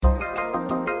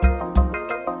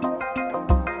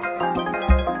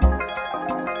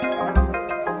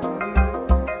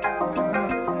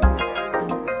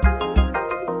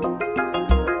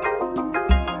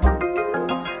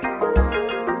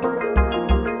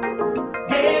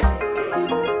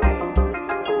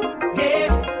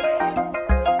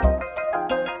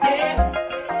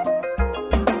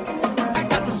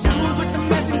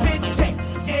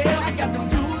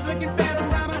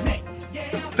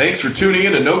Thanks for tuning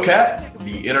in to No Cap,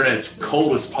 the internet's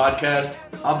coldest podcast.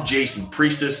 I'm Jason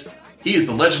Priestess. He is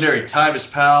the legendary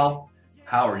Tyvis Powell.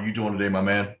 How are you doing today, my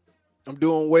man? I'm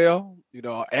doing well. You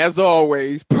know, as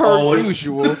always,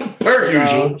 usual.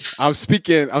 Usual. I'm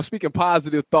speaking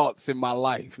positive thoughts in my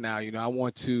life now. You know,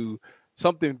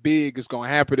 something big is gonna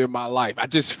happen in my life. I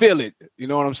just feel it. You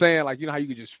know what I'm saying? Like, you know how you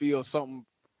can just feel something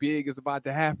big is about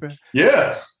to happen?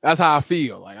 Yeah. That's how I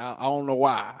feel. Like I don't know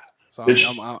why. So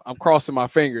I'm crossing my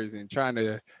fingers and trying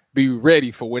to be ready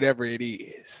for whatever it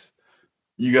is.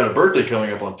 You got a birthday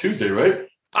coming up on Tuesday, right?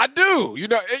 I do. You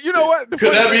know what?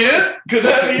 Could that be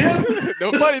it?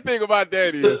 The funny thing about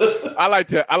that is I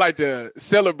like to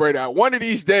celebrate out one of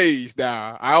these days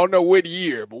now. I don't know what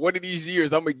year, but one of these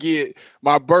years I'm gonna get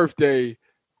my birthday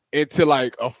into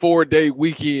like a 4-day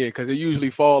weekend because it usually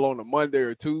fall on a Monday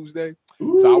or Tuesday.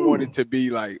 Ooh. So I want it to be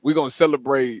like we're gonna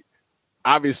celebrate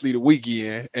obviously the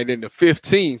weekend, and then the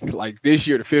 15th, like this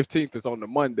year, the 15th is on the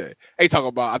Monday. They talking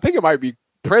about, I think it might be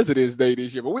President's Day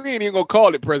this year, but we ain't even gonna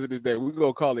call it President's Day. We're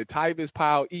gonna call it Tyvis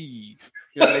Powell Eve.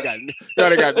 You know, they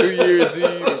got New Year's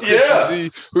Eve. Yeah.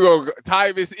 Eve. We're gonna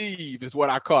Tyvis Eve is what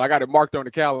I call it. I got it marked on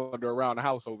the calendar around the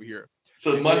house over here.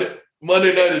 So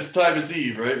Monday night is Tyvis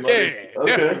Eve, right?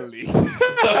 Definitely.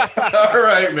 All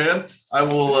right, man. I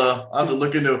will I'll have to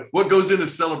look into what goes into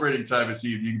celebrating Tyvis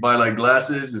Eve. You can buy like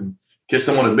glasses and kiss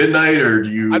someone at midnight, or do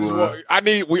you?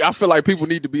 I feel like people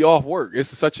need to be off work. It's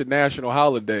such a national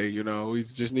holiday, you know. We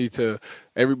just need to.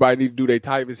 Everybody need to do their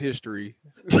Tyvis history.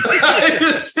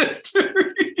 Tyvis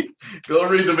history. Go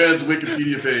read the man's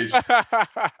Wikipedia page.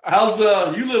 How's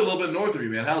you live a little bit north of me,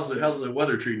 man? How's the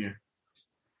weather treating you?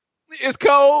 It's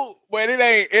cold, but it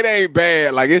ain't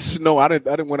bad. Like it's snow. I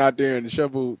didn't went out there and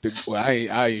shovel. I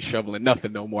ain't shoveling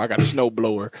nothing no more. I got a snow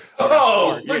blower.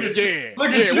 Oh, look at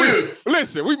you!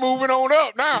 Listen, we moving on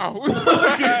up now.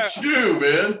 Look at you,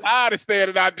 man! I was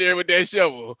standing out there with that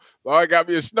shovel, so I got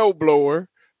me a snow blower,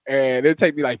 and it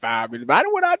take me like 5 minutes. But I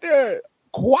went out there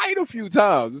quite a few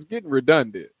times. It's getting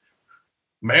redundant.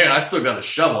 Man, I still got a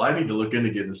shovel. I need to look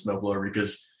into getting a snow blower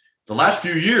because the last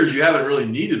few years, you haven't really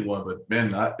needed one, but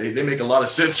man, they make a lot of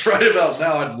sense right about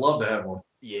now. I'd love to have one.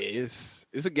 Yeah,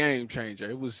 it's a game changer.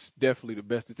 It was definitely the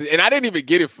best. And I didn't even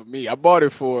get it for me. I bought it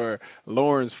for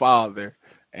Lauren's father,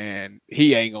 and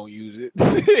he ain't gonna use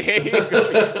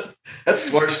it. That's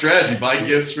smart strategy. Buy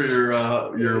gifts for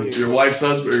your wife's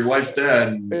husband or your wife's dad,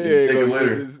 and take them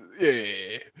later.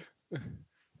 Yeah,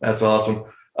 that's awesome.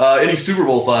 Any Super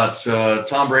Bowl thoughts?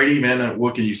 Tom Brady, man.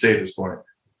 What can you say at this point?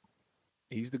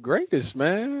 He's the greatest,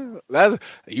 man.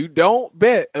 You don't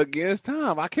bet against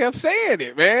Tom. I kept saying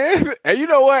it, man. And you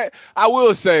know what? I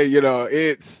will say, you know,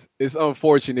 it's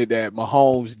unfortunate that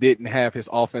Mahomes didn't have his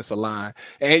offensive line.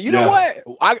 And you know what?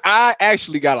 I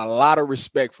actually got a lot of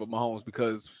respect for Mahomes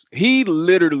because he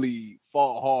literally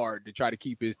fought hard to try to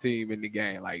keep his team in the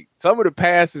game. Like some of the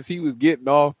passes he was getting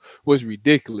off was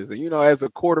ridiculous. And, you know, as a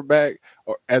quarterback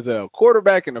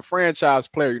and a franchise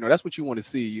player, you know, that's what you want to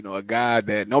see. You know, a guy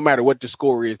that no matter what the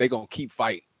score is, they're going to keep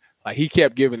fighting. Like he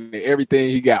kept giving it everything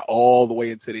he got all the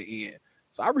way into the end.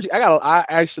 So I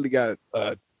actually got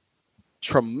a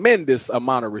tremendous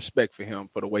amount of respect for him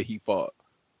for the way he fought.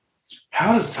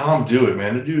 How does Tom do it,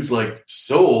 man? The dude's like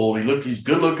so old. He's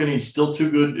good looking. He's still too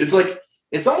good.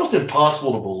 It's almost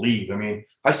impossible to believe. I mean,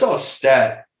 I saw a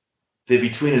stat that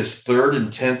between his 3rd and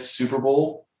 10th Super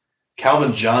Bowl,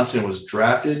 Calvin Johnson was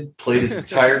drafted, played his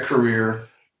entire career,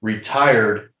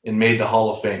 retired, and made the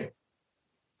Hall of Fame.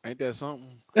 Ain't that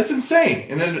something? That's insane.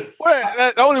 And then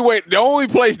the only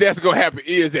place that's gonna happen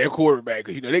is at quarterback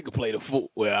because you know they could play the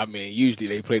full. Well, I mean, usually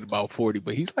they played about 40,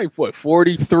 but he's like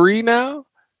 43 now,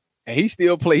 and he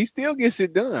still gets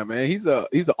it done, man. He's an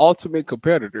ultimate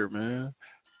competitor, man.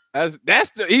 He's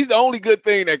the only good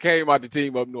thing that came out the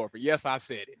team up north. But yes, I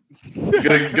said it.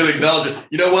 Good acknowledge it.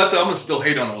 You know what? I'm gonna still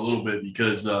hate on him a little bit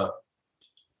because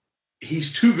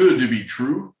he's too good to be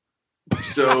true.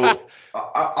 So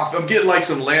I'm getting like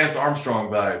some Lance Armstrong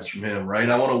vibes from him, right?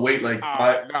 I want to wait like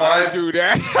five. Do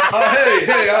that.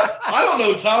 Hey, I don't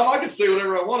know, Tom. I can say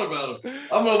whatever I want about him.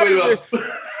 I'm gonna wait about.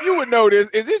 You would know this.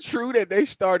 Is it true that they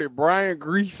started Brian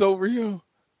Grease over here?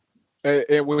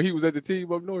 And when he was at the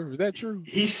team up north, is that true?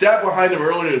 He sat behind him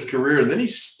early in his career, and then he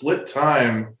split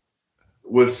time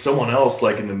with someone else,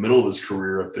 like in the middle of his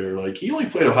career up there. Like he only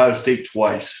played Ohio State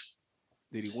twice.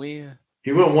 Did he win?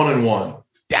 He went 1-1.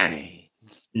 Dang.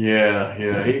 Yeah.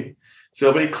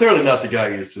 But he clearly not the guy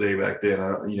he is today. Back then,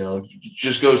 you know,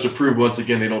 just goes to prove once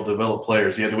again they don't develop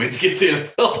players. He had to wait to get to the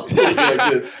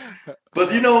NFL.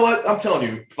 But you know what? I'm telling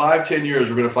you, 5-10 years,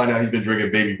 we're going to find out he's been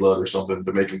drinking baby blood or something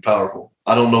to make him powerful.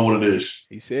 I don't know what it is.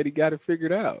 He said he got it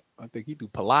figured out. I think he do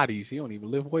Pilates. He don't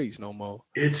even lift weights no more.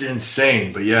 It's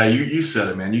insane. But yeah, you said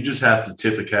it, man. You just have to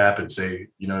tip the cap and say,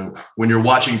 when you're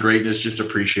watching greatness, just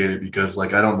appreciate it because,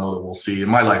 I don't know that we'll see, in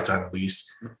my lifetime at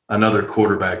least, another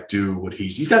quarterback do what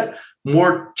he's got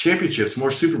more championships,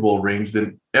 more Super Bowl rings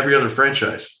than every other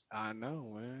franchise. I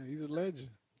know, man. He's a legend.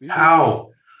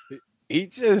 How?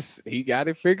 He got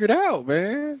it figured out,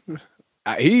 man.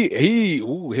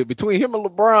 Between him and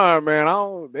LeBron,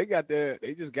 man, they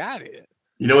just got it.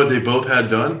 You know what they both had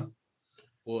done?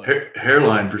 What?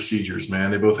 Hairline procedures,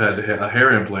 man. They both had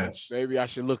hair implants. Maybe I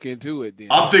should look into it then.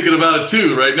 I'm thinking about it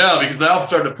too right now because now I'm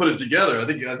starting to put it together. I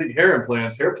think hair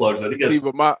implants, hair plugs. I think that's.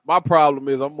 See, but my problem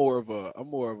is I'm more of a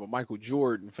Michael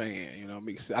Jordan fan. You know what I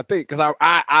mean? I think because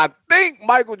I think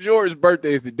Michael Jordan's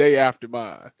birthday is the day after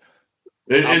mine.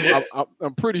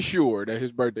 I'm pretty sure that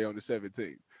his birthday on the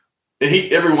 17th.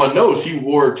 And everyone knows he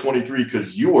wore 23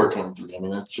 because you wore 23. I mean,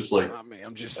 that's just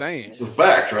I'm just saying. It's a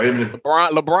fact, right? I mean,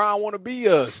 LeBron want to be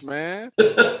us, man.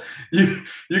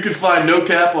 you can find No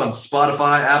Cap on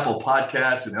Spotify, Apple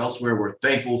Podcasts, and elsewhere. We're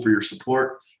thankful for your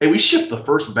support. Hey, we shipped the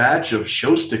first batch of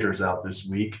show stickers out this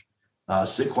week.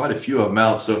 Sent quite a few of them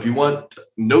out. So if you want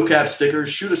No Cap stickers,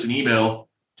 shoot us an email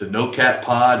to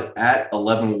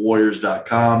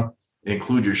nocappod@11warriors.com.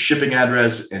 Include your shipping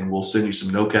address, and we'll send you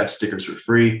some No Cap stickers for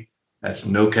free. That's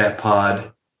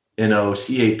nocappod,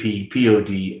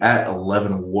 NOCAPPOD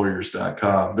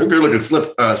 @11warriors.com. They're good looking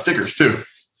stickers too.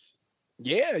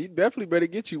 Yeah, you definitely better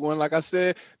get you one. Like I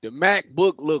said, the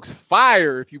MacBook looks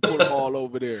fire if you put them all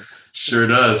over there. Sure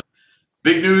does.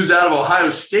 Big news out of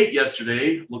Ohio State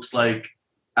yesterday. Looks like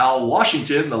Al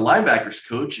Washington, the linebackers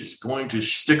coach, is going to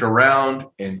stick around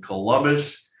in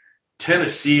Columbus.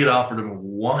 Tennessee had offered him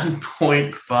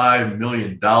 $1.5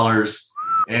 million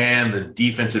and the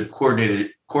defensive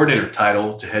coordinator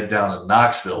title to head down to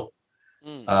Knoxville.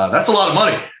 That's a lot of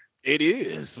money. It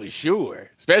is, for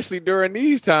sure. Especially during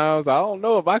these times. I don't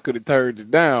know if I could have turned it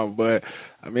down, but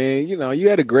I mean, you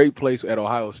had a great place at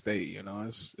Ohio State.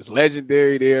 It's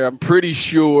legendary there. I'm pretty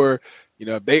sure,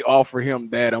 if they offer him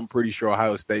that, I'm pretty sure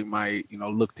Ohio State might,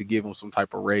 look to give him some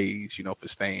type of raise, for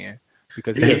staying.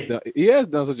 Because he has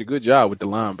done such a good job with the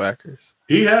linebackers.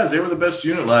 He has. They were the best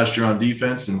unit last year on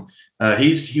defense, and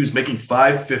he was making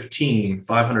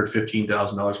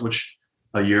 $515,000, which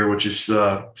a year, which is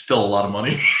still a lot of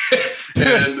money.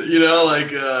 And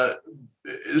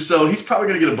so he's probably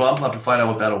going to get a bump. I'll have to find out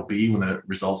what that'll be when the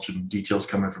results and details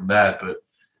come in from that. But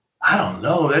I don't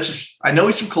know. I know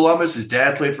he's from Columbus. His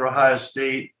dad played for Ohio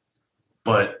State,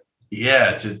 but.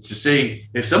 Yeah, to say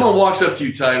if someone walks up to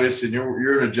you, Tyvis, and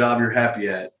you're in a job you're happy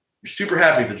at, you're super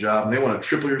happy at the job, and they want to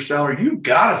triple your salary, you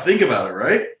gotta think about it,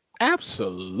 right?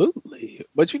 Absolutely.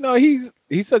 But he's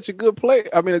such a good player.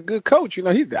 I mean, a good coach.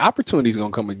 The opportunity's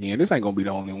gonna come again. This ain't gonna be the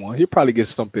only one. He'll probably get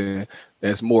something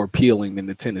that's more appealing than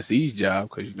the Tennessee's job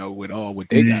because with all what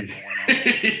they got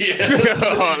going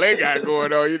on. All they got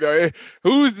going on.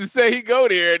 Who's to say he go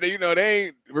there? They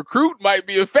ain't recruit might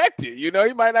be affected. He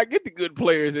might not get the good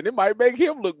players, and it might make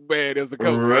him look bad as a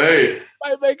coach. Right.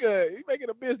 He's making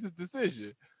a business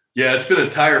decision. Yeah, it's been a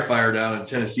tire fire down in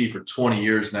Tennessee for 20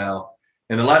 years now.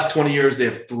 In the last 20 years, they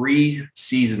have 3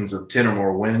 seasons of 10 or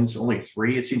more wins. Only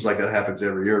 3. It seems like that happens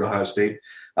every year at Ohio State.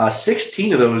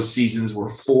 16 of those seasons were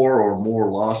 4 or more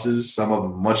losses, some of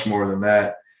them much more than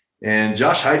that. And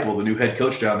Josh Heupel, the new head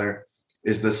coach down there,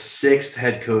 is the 6th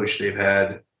head coach they've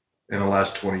had in the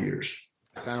last 20 years.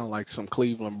 Sound like some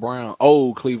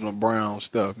old Cleveland Browns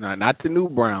stuff. Now, not the new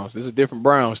Browns. This is a different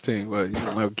Browns team, but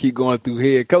keep going through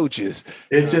head coaches.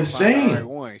 It's insane.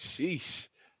 One. Sheesh.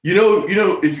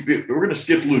 If we're going to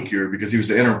skip Luke here because he was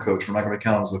the interim coach. We're not going to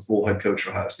count him as a full head coach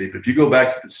for Ohio State. But if you go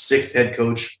back to the 6th head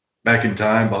coach back in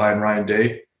time behind Ryan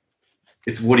Day,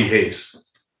 it's Woody Hayes.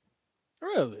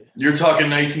 Really? You're talking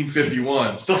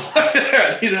 1951, stuff like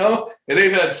that, And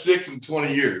they've had 6 in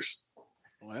 20 years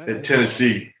at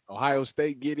Tennessee. Ohio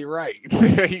State get it right.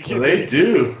 They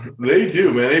do,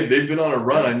 man. They've been on a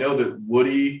run. I know that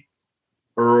Woody,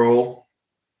 Earl,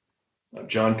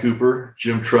 John Cooper,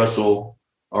 Jim Tressel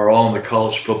are all in the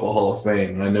College Football Hall of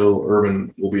Fame. And I know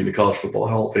Urban will be in the College Football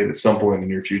Hall of Fame at some point in the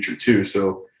near future too.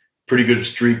 So pretty good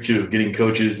streak too of getting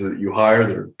coaches that you hire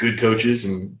that are good coaches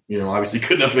and, obviously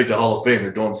good enough to make the Hall of Fame.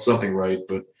 They're doing something right.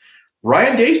 But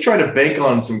Ryan Day's trying to bank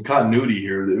on some continuity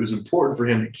here. It was important for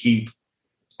him to keep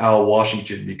Al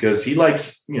Washington because he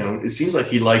likes, it seems like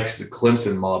he likes the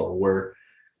Clemson model where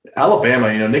Alabama,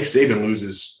 Nick Saban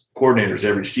loses coordinators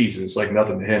every season. It's like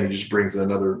nothing to him. He just brings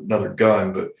another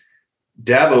gun. But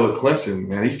Dabo at Clemson,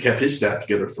 man, he's kept his staff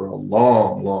together for a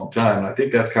long, long time. And I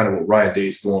think that's kind of what Ryan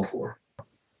Day's going for.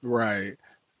 Right.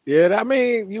 Yeah, I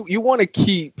mean, you want to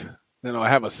keep,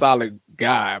 have a solid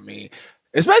guy. I mean,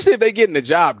 especially if they getting the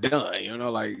job done,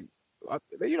 like,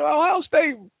 Ohio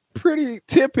State pretty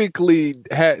typically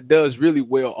does really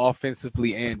well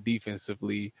offensively and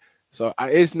defensively. So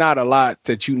it's not a lot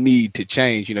that you need to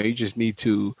change. You just need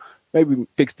to maybe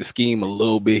fix the scheme a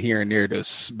little bit here and there to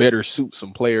better suit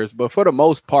some players. But for the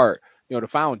most part, the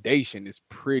foundation is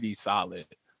pretty solid.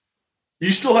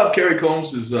 You still have Kerry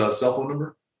Combs' cell phone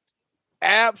number?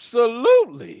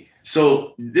 Absolutely.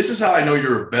 So this is how I know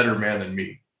you're a better man than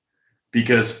me,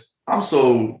 because I'm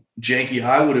so janky.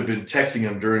 I would have been texting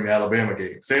him during the Alabama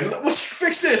game saying, "Let's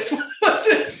fix this. What's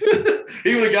this?"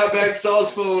 He would have got back, saw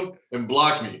his phone, and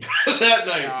blocked me that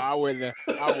night. No, I wouldn't have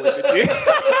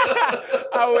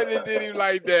did him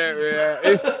like that, man.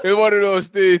 It's one of those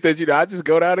things that, I just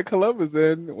go down to Columbus,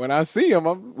 and when I see him,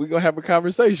 we're going to have a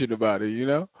conversation about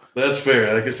it, That's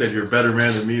fair. Like I said, you're a better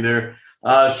man than me there.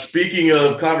 Speaking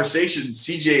of conversations,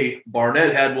 CJ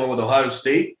Barnett had one with Ohio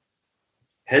State,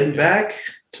 heading back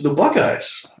to the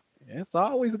Buckeyes. Yeah, it's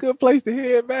always a good place to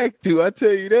head back to. I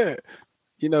tell you that.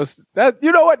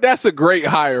 What? That's a great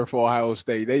hire for Ohio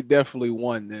State. They definitely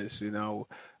won this.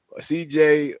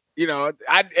 CJ.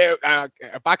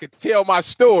 If I could tell my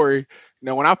story,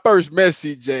 when I first met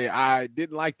CJ, I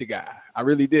didn't like the guy. I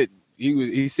really didn't.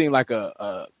 He seemed like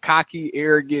a cocky,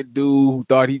 arrogant dude who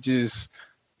thought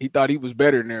he thought he was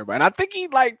better than everybody. And I think he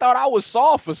thought I was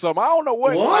soft or something. I don't know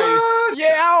what.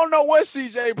 I don't know what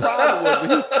CJ problem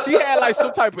was. He had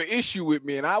some type of issue with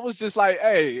me. And I was just like,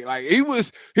 hey, he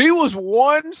was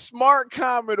one smart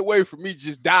comment away from me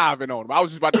just diving on him. I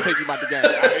was just about to take him out the game.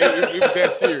 It was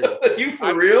that serious. You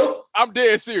for real? I'm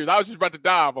dead serious. I was just about to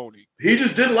dive on him. He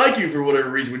just didn't like you for whatever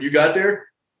reason when you got there?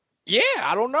 Yeah,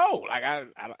 I don't know. I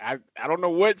don't know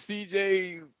what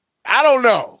CJ. I don't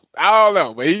know,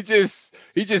 but he just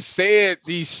said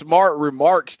these smart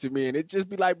remarks to me, and it just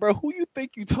be like, bro, who you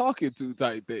think you talking to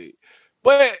type thing.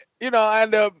 But I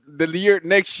end up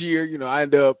next year, I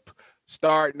end up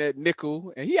starting at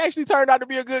nickel, and he actually turned out to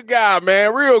be a good guy,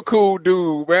 man. Real cool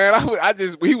dude, man.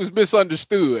 He was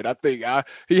misunderstood. I think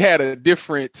he had a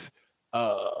different.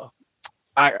 I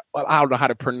don't know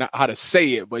how to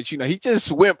say it, but he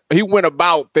went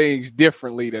about things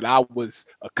differently that I was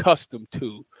accustomed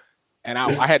to. And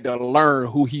I had to learn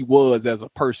who he was as a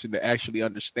person to actually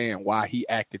understand why he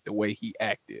acted the way he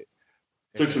acted.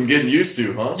 Took some getting used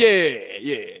to, huh?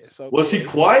 Yeah. So was he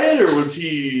quiet or was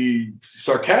he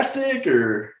sarcastic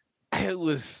or?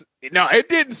 It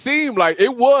didn't seem like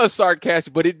it was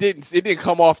sarcastic, but it didn't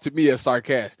come off to me as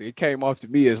sarcastic. It came off to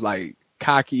me as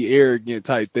cocky, arrogant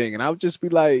type thing. And I would just be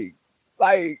like.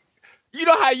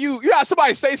 How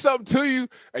somebody say something to you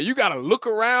and you gotta look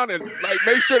around and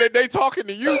make sure that they talking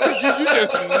to you because you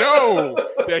just know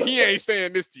that he ain't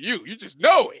saying this to you. You just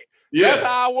know it. Yeah. That's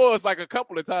how I was a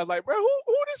couple of times. Bro,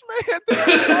 who this man think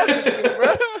he's talking to,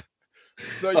 bro?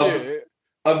 So yeah.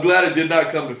 I'm glad it did not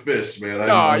come to fists, man.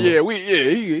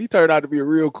 He turned out to be a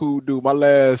real cool dude. The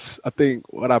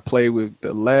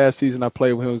last season I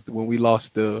played with him was when we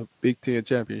lost the Big Ten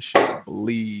championship, I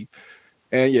believe.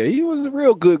 And yeah, he was a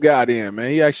real good guy then,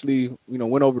 man. He actually,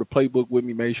 went over the playbook with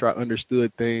me, made sure I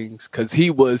understood things. Cause he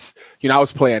was, I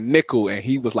was playing nickel and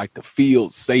he was the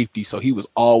field safety. So he was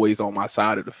always on my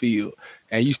side of the field.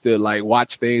 And he used to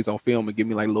watch things on film and give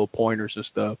me little pointers and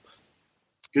stuff.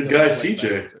 Good guy,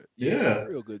 CJ. Yeah.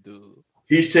 Real good dude.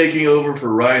 He's taking over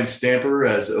for Ryan Stamper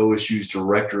as OSU's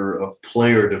director of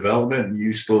player development. And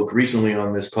you spoke recently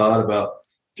on this pod about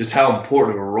just how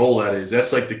important of a role that is.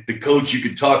 That's the coach you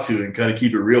can talk to and kind of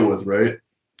keep it real with, right?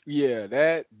 Yeah,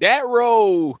 that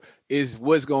role is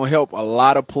what's going to help a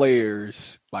lot of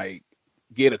players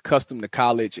get accustomed to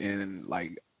college and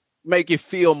make it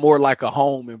feel more like a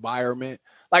home environment.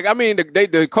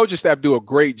 The coaching staff do a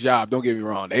great job. Don't get me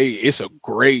wrong. It's a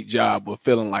great job of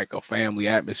feeling like a family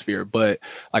atmosphere. But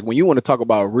when you want to talk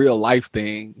about real life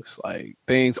things,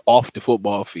 things off the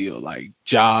football field,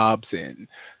 jobs and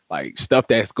stuff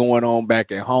that's going on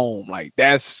back at home,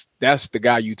 that's the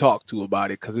guy you talk to about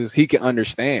it because he can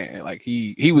understand.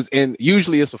 He was in.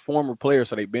 Usually it's a former player,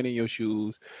 so they've been in your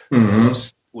shoes. Mm-hmm.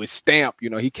 With Stamp, I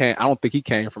don't think he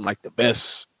came from the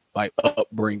best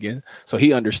upbringing, so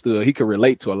he understood. He could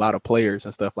relate to a lot of players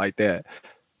and stuff like that.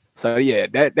 So yeah,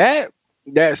 that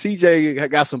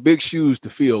CJ got some big shoes to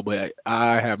fill, but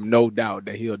I have no doubt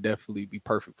that he'll definitely be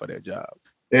perfect for that job.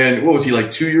 And what was he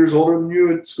 2 years older than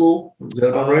you at school? Is that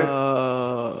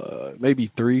about right? Maybe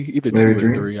 3, either maybe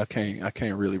 2 or 3. I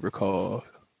can't really recall.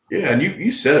 Yeah, and you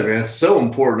said it, man. It's so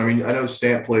important. I mean, I know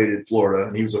Stamp played in Florida,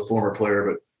 and he was a former player,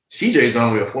 but CJ's not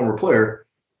only a former player,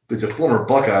 but he's a former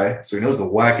Buckeye, so he knows the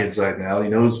whack inside and out. He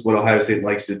knows what Ohio State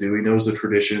likes to do. He knows the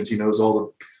traditions. He knows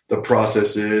all the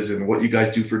processes and what you guys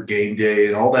do for game day,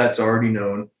 and all that's already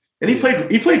known. And he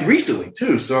played recently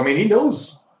too, so I mean, he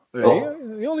knows. Yeah,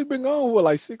 he only been gone for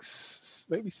like 6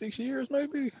 years,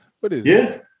 maybe. What is Yeah.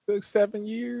 it? 6, 7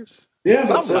 years? Yeah,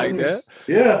 about Something like 7 years.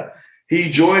 that. Yeah. He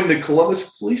joined the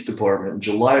Columbus Police Department in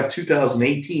July of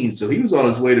 2018. So he was on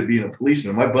his way to being a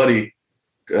policeman. My buddy,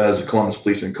 as a Columbus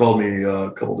policeman, called me a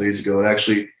couple days ago and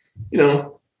actually,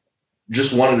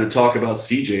 just wanted to talk about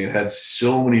CJ and had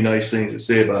so many nice things to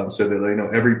say about him. Said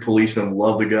that, every policeman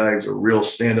loved the guy. He's a real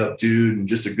stand-up dude and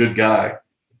just a good guy.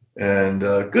 And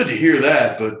good to hear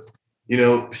that. But,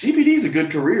 CPD is a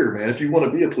good career, man. If you want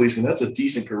to be a policeman, that's a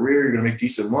decent career. You're going to make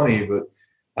decent money. But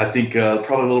I think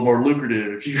probably a little more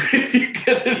lucrative if you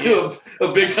get into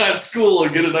a big time school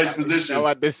and get a nice position. I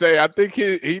what they say. I think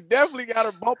he definitely got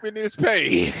a bump in his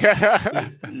pay.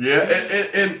 Yeah,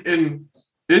 and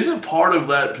isn't part of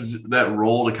that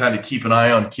role to kind of keep an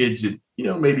eye on kids that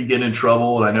maybe get in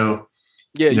trouble? And I know.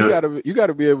 Yeah, you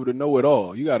gotta be able to know it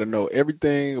all. You got to know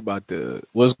everything about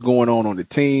what's going on the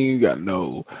team. You got to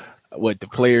know what the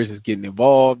players is getting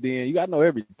involved in. You got to know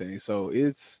everything. So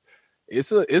it's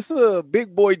a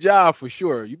big boy job for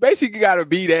sure. You basically got to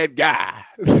be that guy.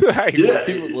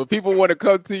 When people want to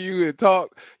come to you and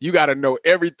talk, you got to know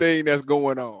everything that's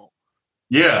going on.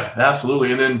 Yeah,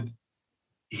 absolutely. And then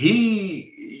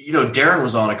Darren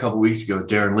was on a couple weeks ago,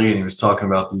 Darren Lee, and he was talking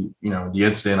about the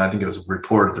incident. I think it was a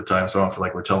report at the time, so I don't feel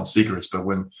like we're telling secrets. But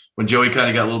when Joey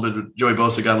Bosa got a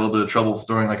little bit of trouble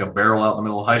throwing like a barrel out in the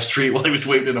middle of High Street while he was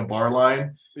waiting in a bar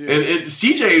line, and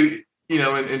CJ.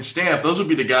 And Stamp, those would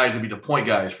be the guys that would be the point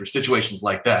guys for situations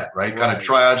like that, right? Kind of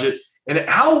triage it. And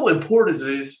how important it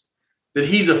is that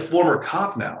he's a former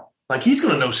cop now. Like, he's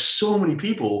going to know so many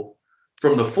people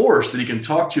from the force that he can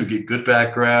talk to, get good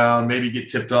background, maybe get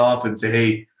tipped off and say,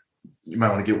 hey, you might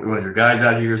want to get one of your guys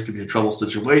out here. This could be a trouble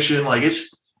situation. Like,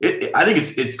 I think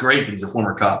it's great that he's a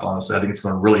former cop, honestly. I think it's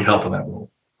going to really help in that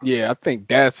role. Yeah, I think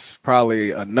that's probably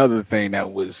another thing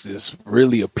that was just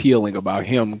really appealing about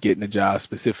him getting the job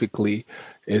specifically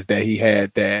is that he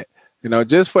had that,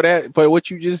 just for what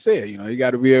you just said, you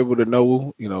got to be able to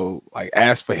know, like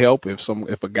ask for help if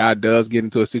a guy does get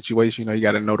into a situation, you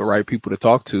got to know the right people to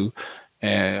talk to.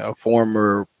 And a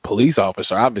former police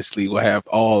officer obviously will have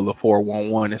all the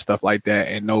 411 and stuff like that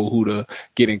and know who to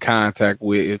get in contact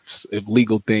with if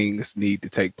legal things need to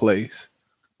take place.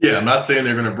 Yeah, I'm not saying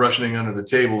they're going to brush anything under the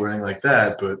table or anything like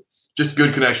that, but just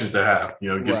good connections to have.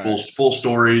 Get full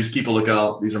stories, keep a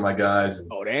lookout. These are my guys. And...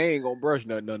 Oh, they ain't gonna brush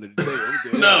nothing under the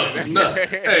table. No.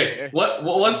 Hey,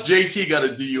 once JT got a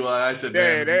DUI, I said,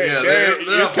 they're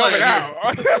not coming out.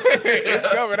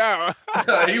 It's coming out.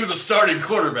 He was a starting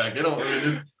quarterback. They don't.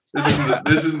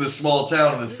 This isn't the small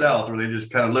town in the South where they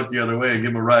just kind of look the other way and give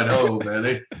him a ride home,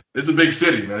 man. It's a big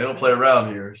city, man. They don't play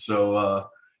around here. So,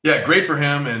 great for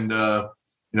him and.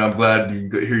 I'm glad to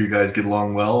hear you guys get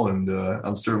along well, and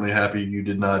I'm certainly happy you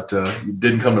didn't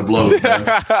come to blows.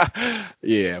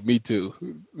 Yeah, me too.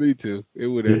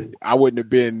 It I wouldn't have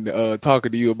been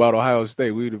talking to you about Ohio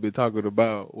State. We would have been talking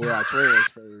about where I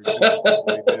transferred.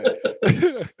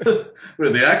 We're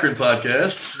the Akron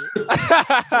podcast.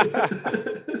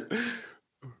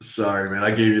 Sorry, man.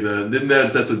 I gave you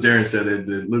that's what Darren said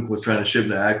that Luke was trying to ship him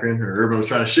to Akron, or Urban was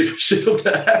trying to ship him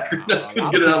to Akron. I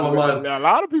couldn't get it out of my mind. A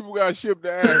lot of people got shipped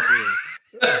to Akron.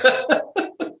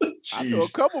 I know a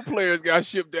couple players got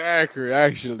shipped to Akron,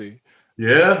 actually.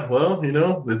 Yeah, well,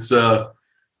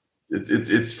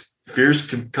 it's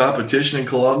fierce competition in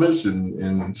Columbus,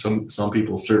 and some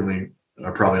people certainly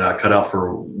are probably not cut out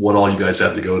for what all you guys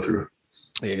have to go through.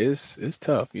 Yeah, it's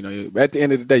tough. At the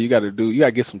end of the day, you got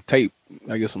to get some tape,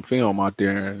 get some film out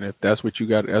there. And if that's what you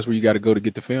got, that's where you got to go to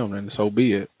get the film, and so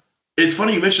be it. It's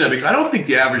funny you mention that because I don't think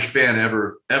the average fan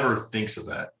ever thinks of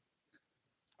that.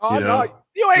 Oh, no,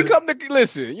 you ain't come to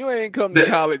listen. You ain't come to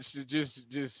college to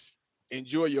just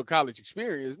enjoy your college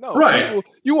experience. No, right.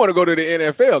 You want to go to the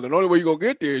NFL. And the only way you're going to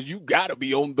get there is you got to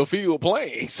be on the field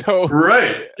playing. So,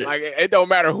 right. Like, it don't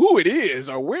matter who it is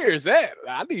or where it's at.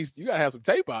 At least you got to have some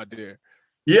tape out there.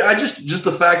 Yeah, I just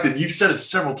the fact that you've said it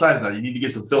several times now. You need to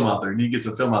get some film out there.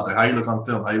 How you look on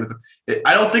film.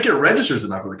 I don't think it registers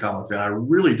enough for the common fan. I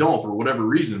really don't, for whatever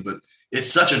reason. But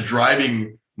it's such a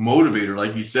driving motivator,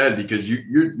 like you said, because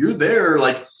you're there.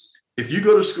 Like, if you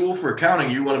go to school for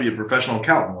accounting, you want to be a professional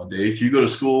accountant one day. If you go to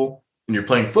school and you're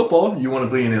playing football, you want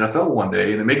to be in the NFL one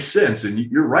day, and it makes sense. And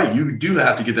you're right. You do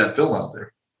have to get that film out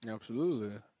there.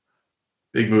 Absolutely.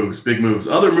 Big moves.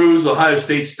 Other moves. Ohio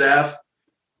State staff.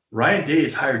 Ryan Day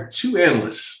has hired 2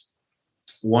 analysts,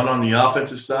 one on the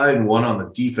offensive side and one on the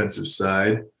defensive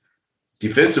side.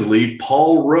 Defensively,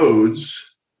 Paul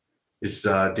Rhodes is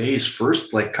Day's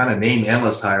first kind of name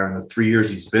analyst hire in the 3 years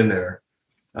he's been there.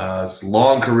 His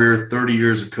long career, 30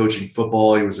 years of coaching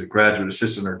football. He was a graduate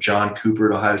assistant under John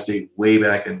Cooper at Ohio State way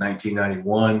back in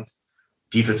 1991.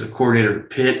 Defensive coordinator at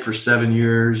Pitt for 7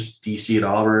 years, DC at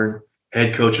Auburn,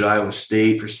 head coach at Iowa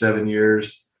State for 7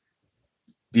 years,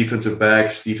 defensive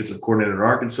coordinator at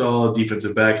Arkansas,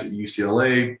 defensive backs at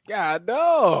UCLA. God,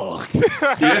 no.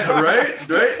 Yeah,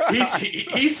 right.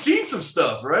 He's seen some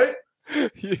stuff, right?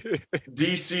 Yeah.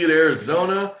 DC at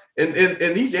Arizona. And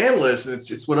these analysts,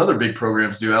 it's what other big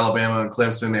programs do, Alabama and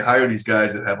Clemson, they hire these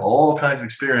guys that have all kinds of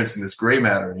experience in this gray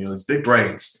matter, these big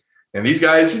brains. And these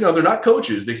guys, they're not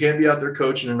coaches. They can't be out there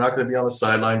coaching. They're not going to be on the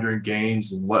sideline during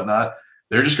games and whatnot.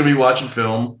 They're just going to be watching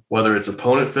film, whether it's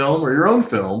opponent film or your own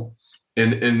film,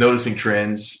 and noticing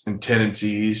trends and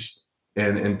tendencies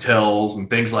and tells and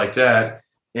things like that,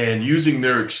 and using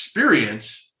their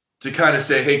experience to kind of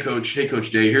say, hey, Coach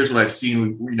Day, here's what I've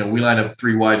seen. We line up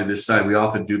 3 wide to this side. We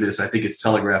often do this. I think it's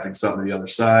telegraphing something to the other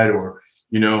side. Or,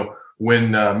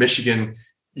 when Michigan –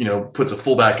 puts a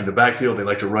fullback in the backfield, they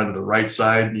like to run to the right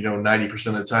side, 90%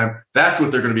 of the time. That's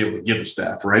what they're going to be able to give the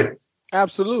staff, right?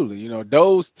 Absolutely.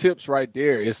 Those tips right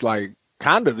there, it's like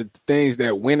kind of the things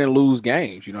that win and lose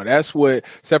games. That's what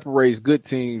separates good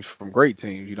teams from great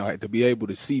teams, to be able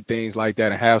to see things like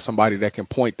that and have somebody that can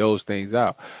point those things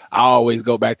out. I always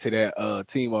go back to that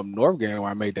team up north game where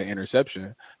I made that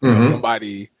interception.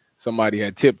 Mm-hmm. Somebody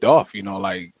had tipped off,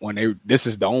 when this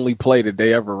is the only play that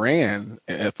they ever ran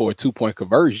for a 2-point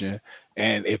conversion.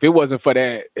 And if it wasn't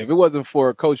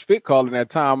for Coach Fitt calling that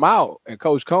timeout and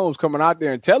Coach Combs coming out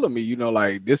there and telling me,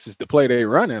 this is the play they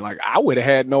running, I would have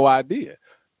had no idea.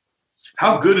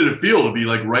 How good did it feel to be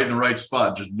right in the right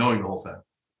spot, just knowing the whole time?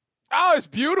 Oh, it's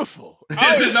beautiful.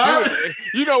 Is it not? Beautiful.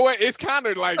 You know what? It's kind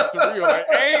of surreal.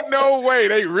 Ain't no way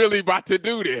they really about to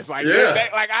do this.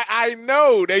 I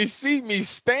know they see me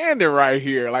standing right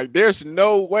here. There's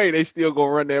no way they still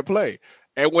gonna run that play.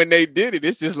 And when they did it,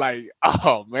 it's just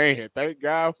oh man, thank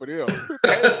God for them.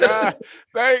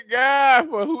 Thank God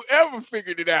for whoever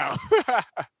figured it out.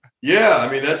 Yeah,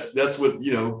 I mean that's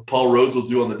what Paul Rhodes will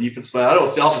do on the defense side. I'll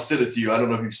have to send it to you. I don't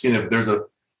know if you've seen it, but there's a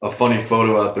funny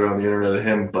photo out there on the internet of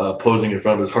him posing in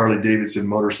front of his Harley Davidson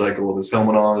motorcycle with his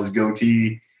helmet on, his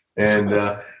goatee. And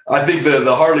I think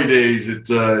the Harley days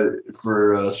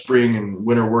for spring and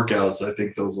winter workouts, I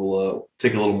think those will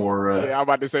take a little more. I'm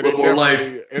about to say a little more life.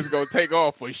 It's going to take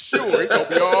off for sure. It's going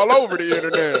to be all over the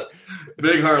internet.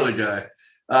 Big Harley guy.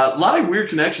 A lot of weird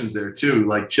connections there too.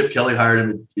 Like Chip Kelly hired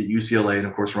him at UCLA, and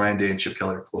of course Ryan Day and Chip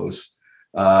Kelly are close.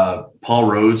 Paul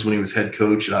Rhodes, when he was head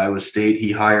coach at Iowa State,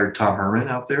 he hired Tom Herman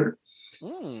out there.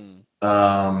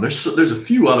 There's a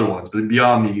few other ones, but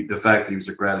beyond the fact that he was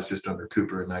a grad assistant under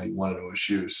Cooper in 91 at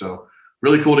OSU. So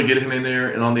really cool to get him in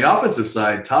there. And on the offensive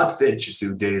side, Todd Fitch is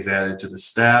who Day has added to the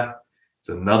staff. It's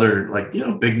another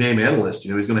big name analyst.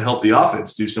 He's going to help the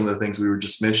offense do some of the things we were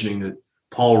just mentioning that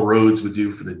Paul Rhodes would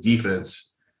do for the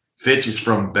defense. Fitch is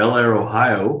from Bel Air,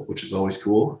 Ohio, which is always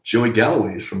cool. Joey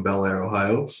Galloway is from Bel Air,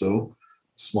 Ohio. So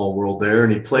small world there.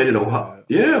 And he played at Ohio.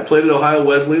 Yeah, played at Ohio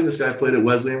Wesleyan. This guy played at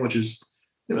Wesleyan, which is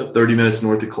 30 minutes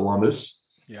north of Columbus.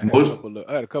 Yeah,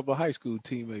 I had a couple of high school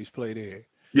teammates play there.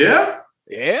 Yeah?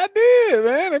 Yeah, I did,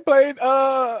 man. They played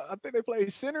I think they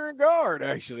played center and guard,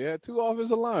 actually. They had 2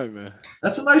 offensive linemen.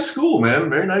 That's a nice school,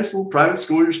 man. Very nice little private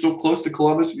school. You're still close to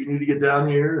Columbus if you need to get down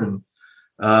here. And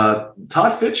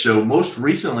Todd Fitch, most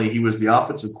recently, he was the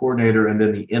offensive coordinator and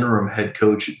then the interim head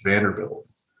coach at Vanderbilt.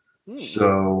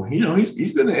 So,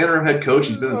 he's been an interim head coach.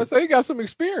 So he got some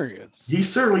experience. He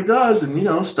certainly does.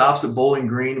 And, stops at Bowling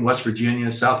Green, West Virginia,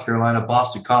 South Carolina,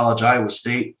 Boston College, Iowa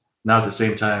State. Not at the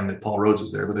same time that Paul Rhodes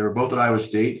was there, but they were both at Iowa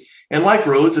State. And like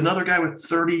Rhodes, another guy with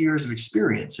 30 years of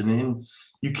experience. And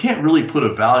you can't really put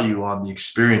a value on the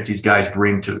experience these guys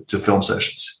bring to film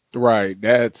sessions. Right.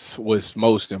 That's what's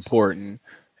most important.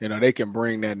 They can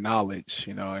bring that knowledge,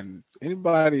 and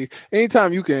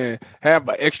anytime you can have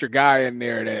an extra guy in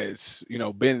there that's,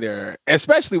 been there,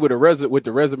 especially with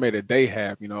the resume that they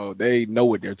have, they know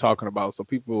what they're talking about. So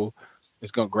people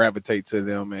is going to gravitate to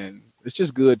them, and it's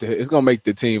just good it's going to make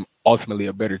the team ultimately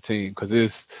a better team because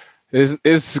it's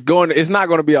not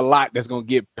going to be a lot that's going to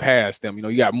get past them.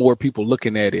 You got more people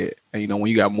looking at it, and when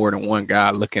you got more than one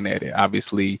guy looking at it,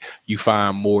 obviously you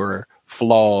find more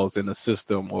flaws in the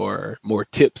system or more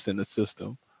tips in the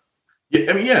system.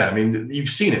 Yeah, I mean, you've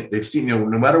seen it. They've seen, no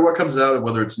matter what comes out,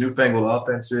 whether it's newfangled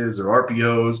offenses or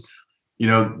RPOs,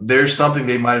 there's something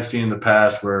they might have seen in the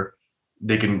past where,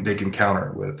 they can counter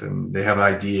it with, and they have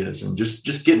ideas, and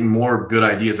just getting more good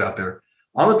ideas out there.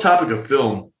 On the topic of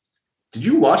film, did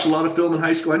you watch a lot of film in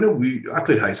high school? I know I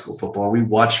played high school football. We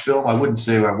watched film. I wouldn't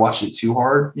say I watched it too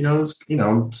hard.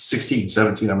 I'm 16,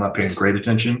 17. I'm not paying great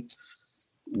attention.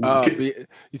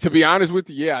 To be honest with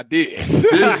you, yeah, I did.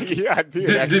 Yeah, I did.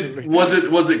 Actually,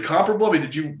 was it comparable? I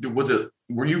mean,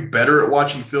 were you better at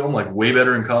watching film, like way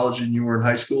better in college than you were in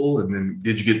high school? And then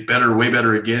did you get way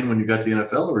better again when you got to the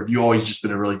NFL, or have you always just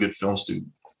been a really good film student?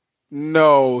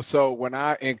 No. So when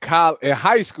in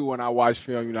high school, when I watched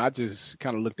film, I just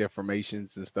kind of looked at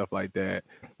formations and stuff like that.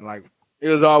 And like, it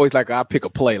was always like I pick a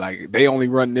play, like they only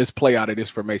run this play out of this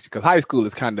formation, because high school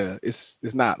is kind of it's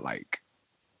not like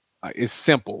it's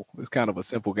simple. It's kind of a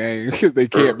simple game because they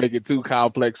can't make it too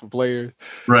complex for players.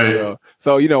 Right.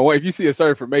 So if you see a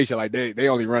certain formation, like they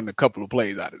only run a couple of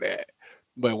plays out of that.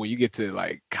 But when you get to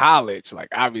like college, like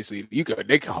obviously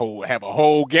they can have a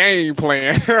whole game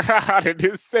plan out of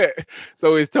this set.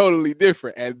 So it's totally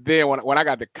different. And then when I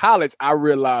got to college, I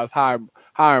realized how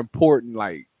important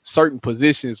like certain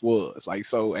positions was. Like,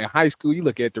 so in high school, you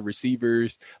look at the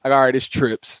receivers, like, all right, it's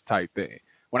trips type thing.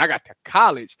 When I got to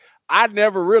college, I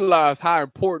never realized how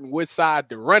important which side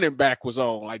the running back was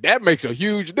on. Like, that makes a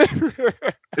huge difference.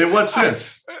 In what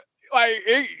sense?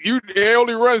 They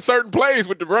only run certain plays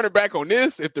with the running back on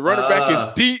this. If the running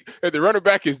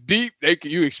back is deep,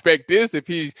 you expect this. If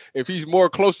he's more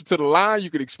closer to the line, you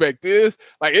could expect this.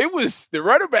 Like, it was the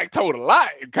running back told a lot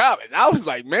in college. I was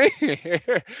like, man.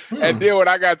 And then when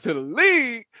I got to the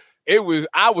league,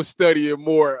 I was studying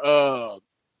more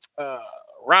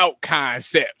route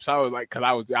concepts. I was like, because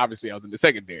I was in the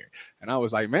secondary, and I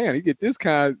was like, man, you get this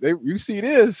you see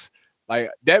this. Like,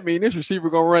 that mean this receiver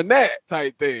gonna run that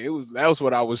type thing. That was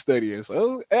what I was studying.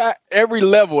 So at every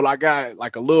level, I got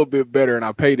like a little bit better, and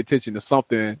I paid attention to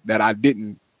something that I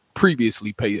didn't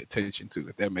previously pay attention to,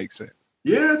 if that makes sense.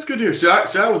 Yeah, it's good to hear. So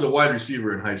I was a wide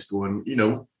receiver in high school, and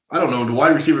I don't know, do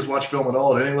wide receivers watch film at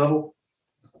all at any level?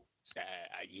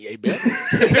 Yeah,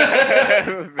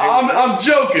 better. I'm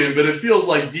joking, but it feels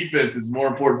like defense is more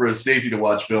important for a safety to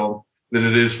watch film than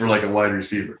it is for like a wide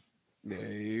receiver. Yeah,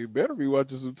 you better be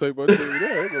watching some tape. I tell you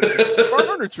that.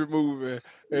 Furniture moving,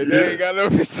 and they ain't got no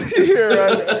receiver.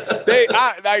 Right?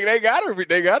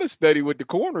 They gotta study what the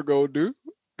corner go do.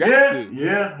 Yeah.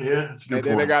 That's a good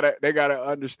point. Then they gotta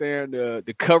understand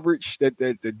the coverage that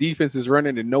the defense is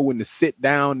running, and know when to sit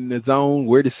down in the zone,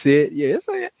 where to sit.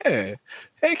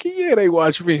 Heck yeah, they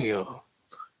watch film.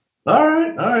 All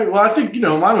right. Well, I think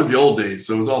mine was the old days,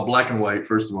 so it was all black and white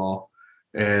first of all,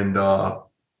 and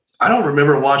I don't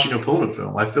remember watching opponent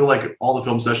film. I feel like all the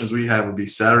film sessions we had would be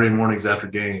Saturday mornings after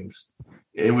games,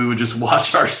 and we would just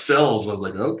watch ourselves. I was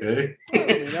like, okay.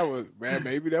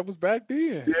 Maybe that was back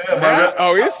then. Yeah.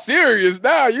 It's serious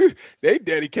now. They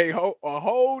dedicate a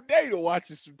whole day to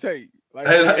watching some tape. Like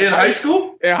in high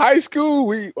school? In high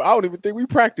school, I don't even think we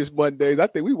practiced Mondays. I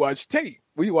think we watched tape.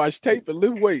 We watched tape and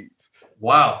lift weights.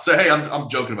 Wow. So hey, I'm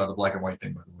joking about the black and white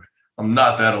thing, by the way. I'm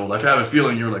not that old. I have a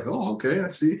feeling you're like, oh, okay, I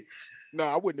see. No,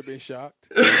 I wouldn't have been shocked.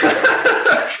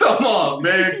 Come on,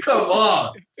 man. Come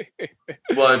on.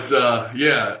 But,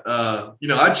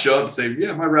 I'd show up and say,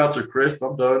 yeah, my routes are crisp.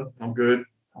 I'm done. I'm good.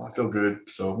 I feel good.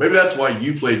 So maybe that's why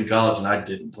you played in college and I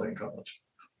didn't play in college.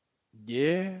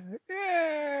 Yeah.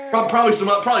 Probably some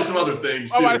other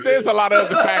things, too. There's a lot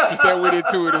of other factors that went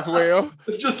into it as well.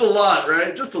 Just a lot,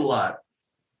 right? Just a lot.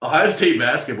 Ohio State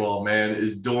basketball, man,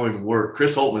 is doing work.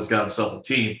 Chris Holtman's got himself a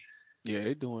team.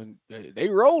 Yeah, they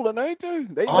rolling, ain't they?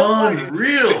 They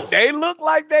unreal. They look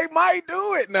like they might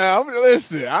do it now.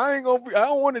 Listen, I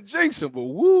don't want to jinx them, but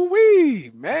woo-wee,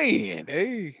 man,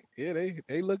 they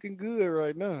looking good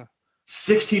right now.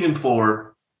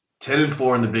 16-4,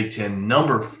 10-4 in the Big Ten,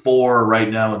 number 4 right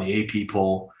now in the AP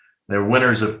poll. They're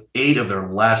winners of 8 of their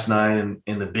last 9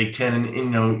 in the Big Ten.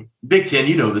 And Big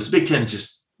Ten, this Big Ten is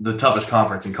just the toughest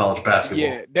conference in college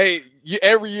basketball. Yeah,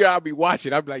 every year I'll be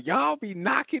watching. I'll be like, y'all be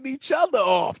knocking each other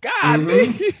off. God,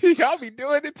 y'all be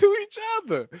doing it to each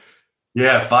other.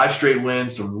 Yeah, 5 straight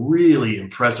wins, some really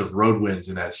impressive road wins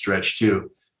in that stretch too.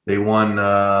 They won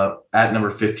at number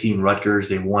 15 Rutgers.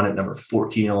 They won at number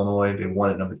 14 Illinois. They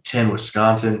won at number 10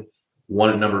 Wisconsin.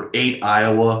 Won at number 8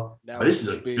 Iowa. This is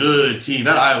a good team.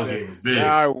 That Iowa game was big.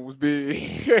 Iowa was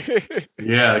big.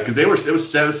 Yeah, because it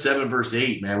was 7 versus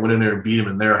 8. Man, went in there and beat them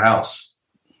in their house.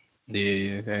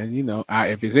 Yeah, and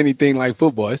if it's anything like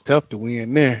football, it's tough to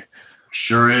win there.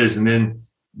 Sure is. And then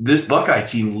this Buckeye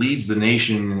team leads the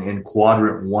nation in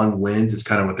quadrant 1 wins. It's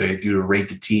kind of what they do to rate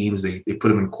the teams. They put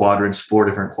them in quadrants, 4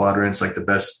 different quadrants, like the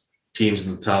best teams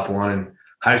in the top 1. And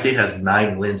Ohio State has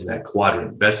 9 wins in that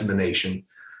quadrant, best in the nation.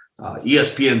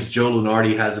 ESPN's Joe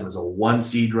Lunardi has them as a 1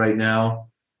 seed right now.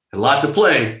 A lot to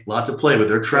play, but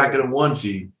they're tracking a 1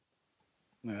 seed.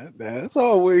 That's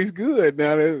always good.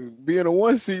 Now that being a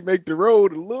 1 seed make the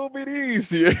road a little bit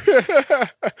easier.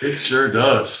 It sure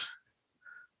does.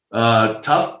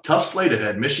 Tough slate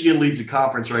ahead. Michigan leads the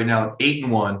conference right now at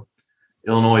 8-1.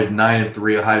 Illinois is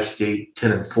 9-3. Ohio State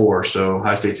 10-4. So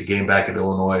Ohio State's a game back of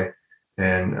Illinois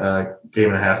and game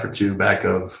and a half or two back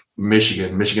of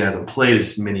Michigan. Michigan hasn't played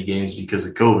as many games because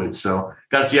of COVID, so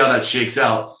got to see how that shakes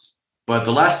out. But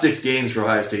the last 6 games for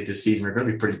Ohio State this season are going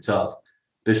to be pretty tough.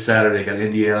 This Saturday, they got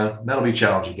Indiana. That'll be a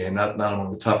challenging game, not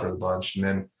among the tougher of the bunch. And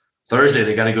then Thursday,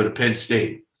 they got to go to Penn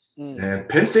State. And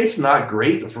Penn State's not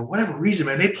great, but for whatever reason,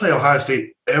 man, they play Ohio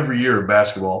State every year in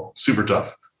basketball. Super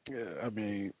tough. Yeah, I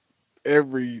mean,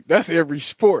 that's every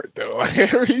sport though.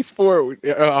 Every sport,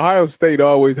 Ohio State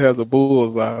always has a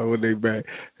bullseye when they back,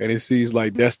 and it seems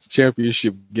like that's the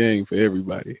championship game for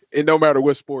everybody, and no matter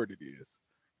what sport it is.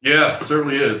 Yeah, it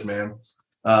certainly is, man.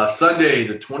 Sunday,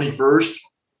 the 21st.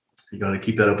 You got to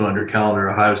keep that up on your calendar.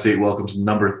 Ohio State welcomes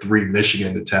number 3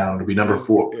 Michigan to town. It'll be number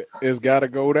 4. It's got to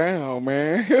go down,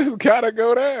 man. It's got to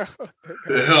go down.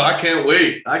 Yeah, I can't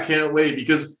wait.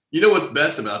 Because you know what's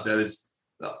best about that is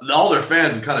all their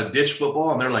fans have kind of ditched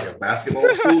football and they're like a basketball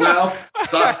school now.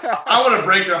 So I want to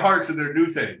break their hearts in their new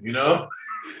thing, you know?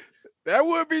 That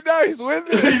would be nice, wouldn't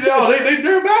it?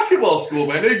 They're a basketball school,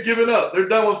 man. They're giving up. They're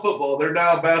done with football. They're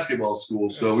now a basketball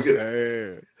school. So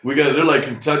they're like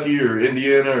Kentucky or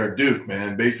Indiana or Duke,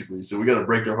 man, basically. So we got to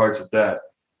break their hearts with that.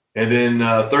 And then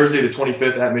Thursday, the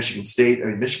 25th at Michigan State. I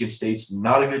mean, Michigan State's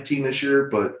not a good team this year,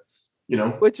 but, you know.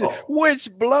 Which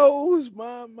blows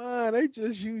my mind. They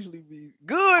just usually be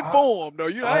good for them, though.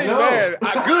 You know, I ain't mad.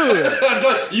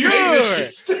 Good. You hate Michigan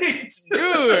State.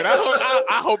 Good.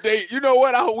 I hope they, you know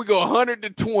what? I hope we go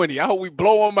 100-20. I hope we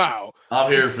blow them out.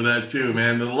 I'm here for that, too,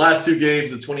 man. The last 2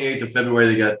 games, the 28th of February,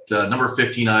 they got number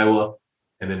 15 Iowa.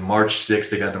 And then March 6th,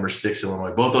 they got number 6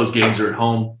 Illinois. Both those games are at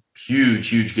home.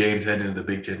 Huge games heading into the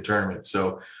Big Ten tournament.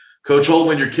 So, Coach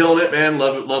Holtman, you're killing it, man.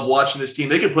 Love watching this team.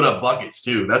 They can put up buckets,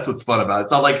 too. That's what's fun about it.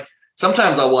 It's not like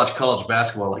sometimes I watch college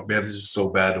basketball like, man, this is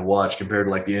so bad to watch compared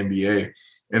to like the NBA.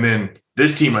 And then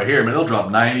this team right here, man, they'll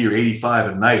drop 90 or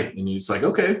 85 a night. And it's like,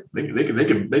 okay, they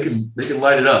can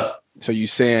light it up. So are you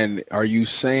saying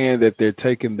that they're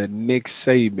taking the Nick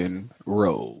Saban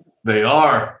role? They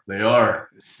are.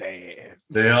 Sad.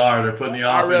 They are. They're putting the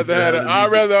offense.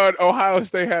 I'd rather Ohio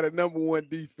State had a number 1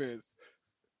 defense.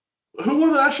 Who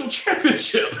won the national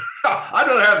championship? I'd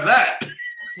rather have that.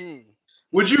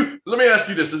 Would you? Let me ask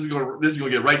you this. This is gonna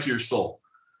get right to your soul.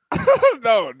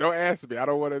 No, don't ask me. I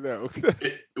don't want to know.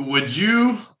 Would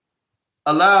you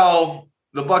allow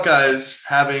the Buckeyes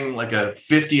having like a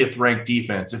 50th ranked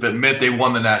defense if it meant they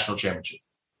won the national championship?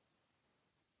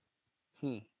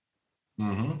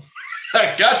 Mm-hmm.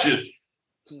 I got you.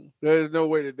 There's no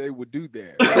way that they would do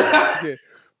that.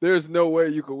 There's no way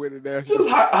you could win the national.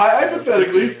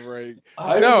 Hypothetically, right?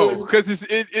 No, because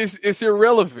it's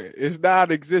irrelevant. It's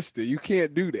non-existent. You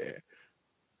can't do that.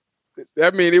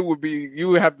 I mean, it would be you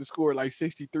would have to score like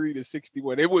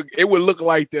 63-61. It would look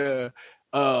like it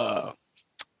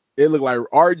looked like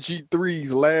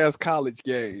RG3's last college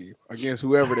game against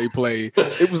whoever they played.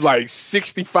 It was like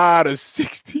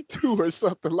 65-62 or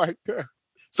something like that.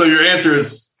 So your answer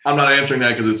is, I'm not answering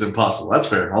that because it's impossible. That's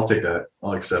fair. I'll take that.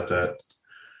 I'll accept that.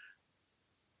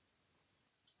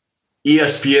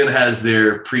 ESPN has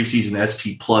their preseason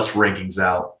SP Plus rankings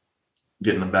out,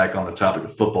 getting them back on the topic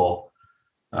of football.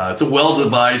 It's a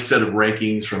well-devised set of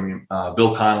rankings from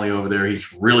Bill Connolly over there.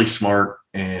 He's really smart,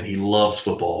 and he loves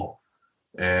football.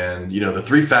 And, you know, the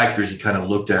 3 factors he kind of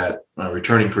looked at,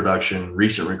 returning production,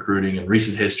 recent recruiting, and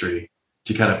recent history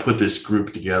to kind of put this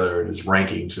group together in his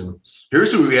rankings. And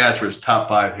here's who we asked for his top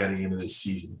 5 heading into this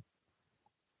season.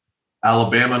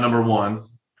 Alabama, number 1,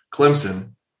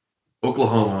 Clemson,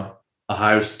 Oklahoma,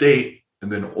 Ohio State,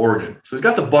 and then Oregon. So he's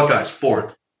got the Buckeyes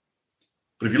 4th.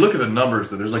 But if you look at the numbers,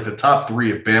 there's like the top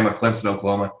 3 of Bama, Clemson,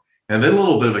 Oklahoma, and then a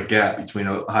little bit of a gap between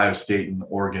Ohio State and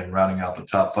Oregon rounding out the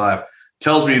top 5.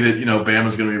 Tells me that, you know,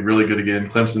 Bama's going to be really good again.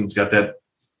 Clemson's got that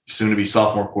soon-to-be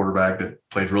sophomore quarterback that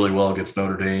played really well against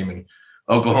Notre Dame, and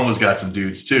Oklahoma's got some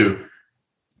dudes too.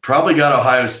 Probably got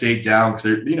Ohio State down because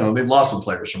they've lost some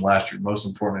players from last year, most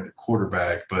importantly the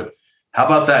quarterback. But how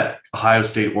about that Ohio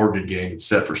State-Oregon game that's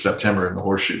set for September in the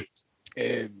Horseshoe?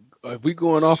 And if we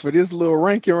going off of this little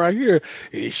ranking right here,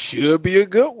 it should be a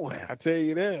good one. I tell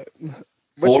you that.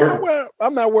 But you know what?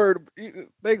 I'm not worried.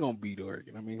 They're going to beat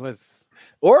Oregon. I mean,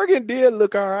 Oregon did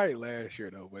look all right last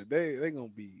year, though, but they're going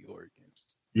to beat Oregon.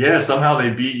 Yeah, somehow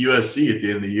they beat USC at the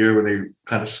end of the year when they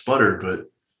kind of sputtered. But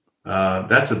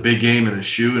That's a big game in the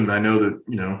shoe, and I know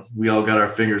that we all got our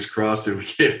fingers crossed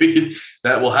that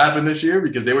that will happen this year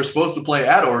because they were supposed to play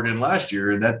at Oregon last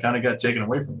year, and that kind of got taken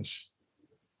away from us.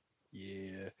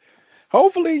 Yeah.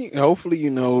 Hopefully,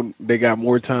 they got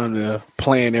more time to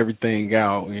plan everything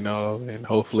out, and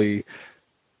hopefully,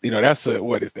 that's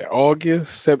what is that,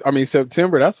 August?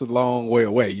 September. That's a long way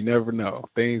away. You never know.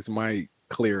 Things might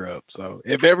clear up. So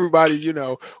if everybody,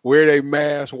 wear their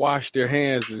mask, wash their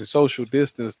hands, and social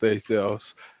distance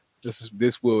themselves,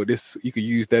 this you could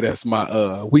use that as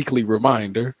my weekly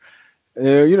reminder.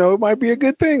 It might be a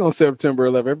good thing on September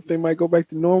 11th. Everything might go back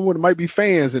to normal. There might be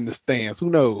fans in the stands. Who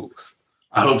knows?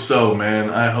 I hope so, man.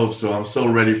 I hope so. I'm so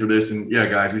ready for this. And yeah,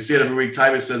 guys, we see it every week.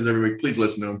 Tyvis says it every week. Please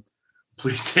listen to him.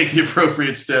 Please take the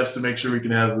appropriate steps to make sure we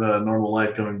can have normal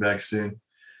life coming back soon.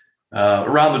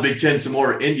 Around the Big Ten, some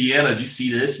more. Indiana, did you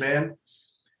see this, man?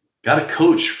 Got a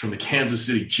coach from the Kansas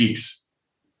City Chiefs.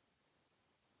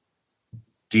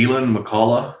 Dylan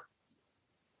McCullough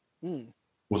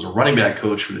was a running back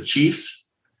coach for the Chiefs.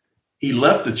 He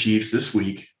left the Chiefs this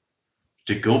week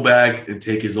to go back and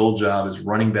take his old job as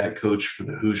running back coach for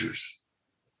the Hoosiers.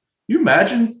 You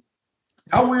imagine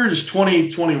how weird is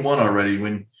 2021 already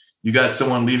when you got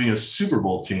someone leaving a Super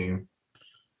Bowl team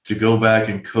to go back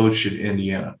and coach in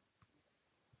Indiana?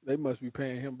 They must be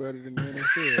paying him better than the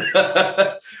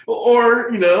NFL.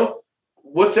 Or,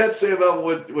 what's that say about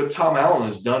what Tom Allen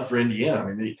has done for Indiana?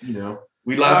 I mean,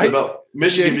 we laughed about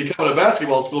Michigan becoming a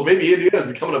basketball school. Maybe Indiana's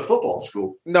becoming a football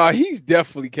school. No, he's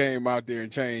definitely came out there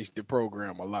and changed the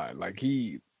program a lot. Like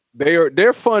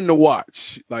they're fun to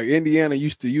watch. Like Indiana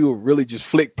you would really just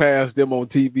flick past them on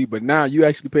TV, but now you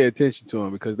actually pay attention to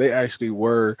them because they actually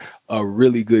were a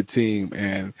really good team,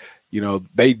 and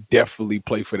they definitely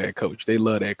play for that coach. They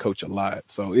love that coach a lot.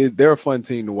 So they're a fun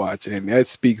team to watch, and that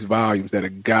speaks volumes that a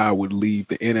guy would leave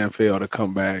the NFL to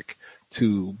come back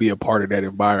to be a part of that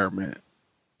environment.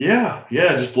 Yeah,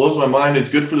 it just blows my mind. It's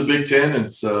good for the Big Ten.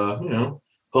 It's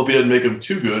hope he doesn't make them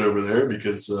too good over there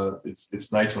because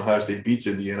it's nice when Ohio State beats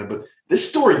Indiana. But this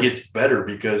story gets better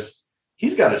because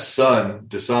he's got a son,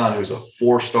 Deshaun, who's a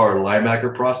 4-star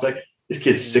linebacker prospect. This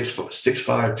kid's 6'5",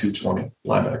 220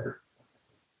 linebacker.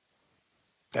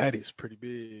 That is pretty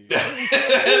big.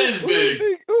 That is big.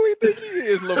 Who do you think he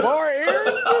is? Lamar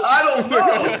Aaron? I don't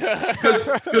know.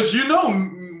 Because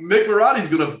Mick Marotti's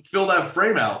going to fill that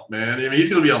frame out, man. I mean, he's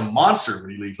going to be a monster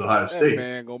when he leaves Ohio State. That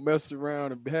man going to mess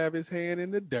around and have his hand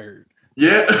in the dirt.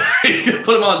 Yeah. You can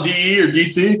put him on DE or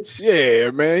DT.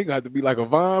 Yeah, man. You got to be like a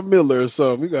Von Miller or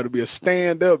something. You got to be a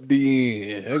stand-up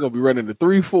DN. They're going to be running the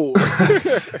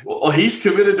 3-4. Well, he's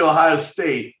committed to Ohio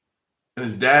State. And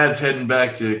his dad's heading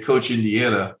back to coach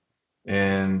Indiana.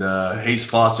 And Hayes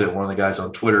Fawcett, one of the guys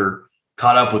on Twitter,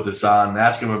 caught up with Deshaun and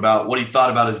asked him about what he thought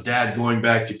about his dad going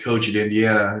back to coach at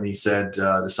Indiana. And he said,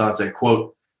 Deshaun said,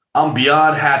 quote, "I'm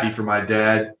beyond happy for my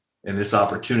dad and this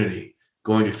opportunity.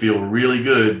 Going to feel really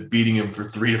good beating him for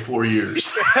 3 to 4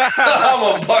 years."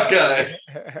 I'm a Buckeye.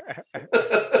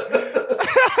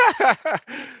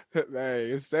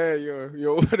 Hey, it's sad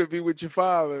you want to be with your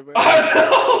father, man. I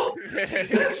know.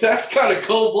 That's kind of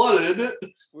cold-blooded, isn't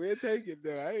it? We'll take it,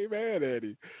 though. I ain't mad at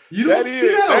him. You don't see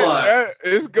that a lot.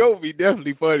 It's going to be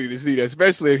definitely funny to see that,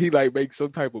 especially if he makes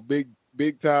some type of big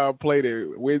time play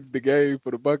that wins the game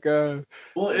for the Buckeyes.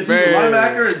 Well, if he's a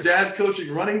linebacker, his dad's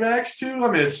coaching running backs too.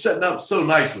 I mean, it's setting up so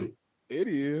nicely. It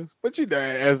is, but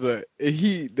the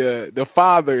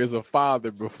father is a father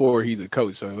before he's a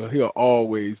coach, so he'll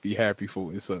always be happy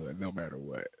for his son, no matter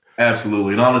what.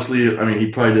 Absolutely, and honestly, I mean, he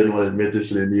probably didn't want to admit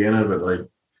this in Indiana, but Ohio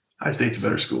State's a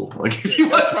better school. That's exactly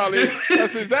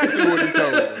what he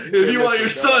told me. If you want your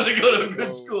son to go to a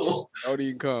good school, don't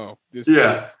even come. Just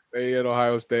stay at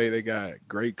Ohio State. They got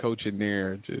great coaching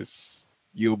there. Just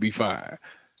you'll be fine.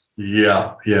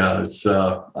 Yeah. It's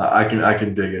I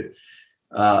can dig it.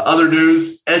 Other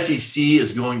news: SEC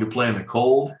is going to play in the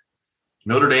cold.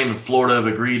 Notre Dame and Florida have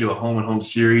agreed to a home-and-home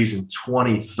series in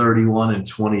 2031 and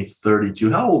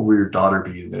 2032. How old will your daughter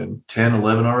be then? 10,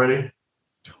 11 already?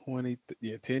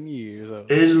 10 years old.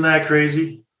 Isn't that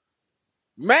crazy?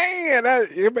 Man,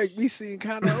 it make me seem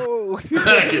kind of old.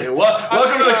 Okay,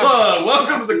 welcome to the club.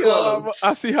 Welcome to the club.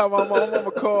 I see how my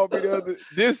mama called me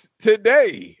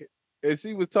today, and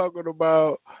she was talking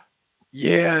about,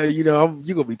 you're going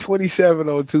to be 27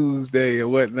 on Tuesday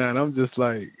and whatnot. I'm just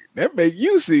like, that make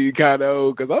you seem kind of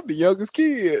old because I'm the youngest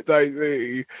kid type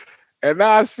thing. And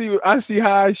now I see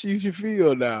how she should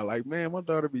feel now. Like, man, my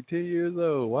daughter be 10 years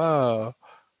old. Wow.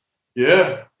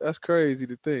 Yeah. That's crazy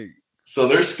to think. So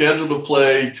they're scheduled to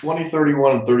play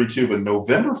 2031 and 32, but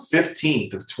November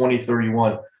 15th of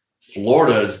 2031,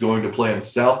 Florida is going to play in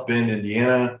South Bend,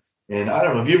 Indiana. And I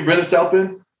don't know, have you ever been to South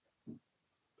Bend?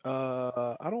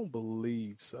 I don't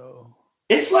believe so.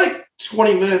 It's like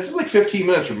 20 minutes. It's like 15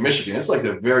 minutes from Michigan. It's like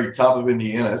the very top of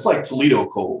Indiana. It's like Toledo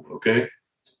cold, okay?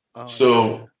 Oh yeah.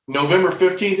 So November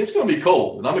 15th, it's going to be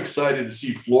cold. And I'm excited to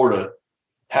see Florida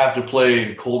have to play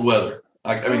in cold weather.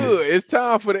 I mean, Good. It's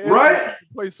time for the right? SEC to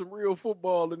play some real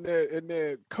football in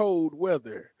that cold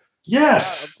weather.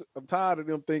 Yes. I'm tired of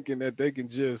them thinking that they can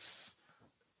just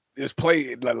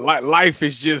play like life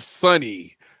is just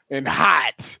sunny and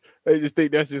hot. They just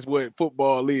think that's just what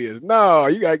football is. No,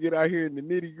 you gotta get out here in the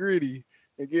nitty gritty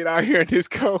and get out here in this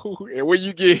cold. And when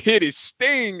you get hit, it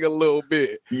sting a little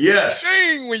bit. Yes.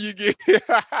 Sting when you get hit.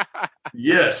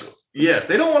 Yes.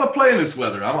 They don't want to play in this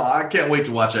weather. I can't wait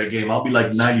to watch that game. I'll be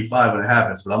like 95 when it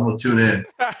happens, but I'm going to tune in.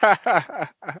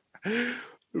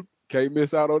 Can't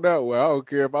miss out on that one. I don't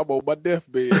care if I'm on my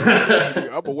deathbed. I'm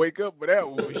going to wake up for that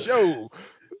one for sure.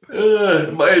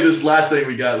 Hey, this last thing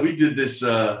we did this.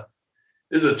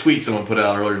 This is a tweet someone put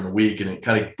out earlier in the week, and it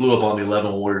kind of blew up on the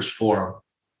 11 Warriors forum.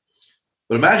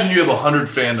 But imagine you have 100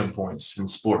 fandom points in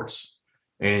sports,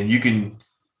 and you can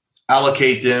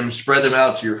allocate them, spread them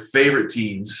out to your favorite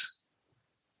teams.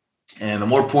 And the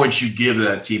more points you give to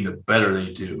that team, the better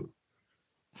they do.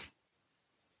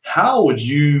 How would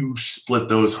you split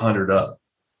those 100 up?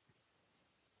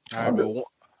 I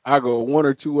go one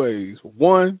or two ways.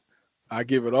 One, I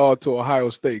give it all to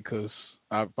Ohio State because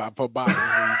for bias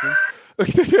reasons.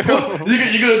 You're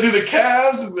gonna do the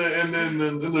Cavs and then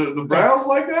the Browns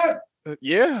like that?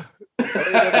 Yeah, they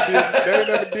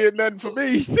never did nothing for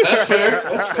me.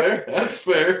 That's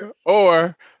fair.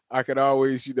 Or I could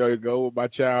always, go with my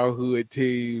childhood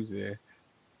teams and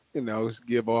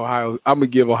give Ohio. I'm gonna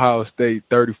give Ohio State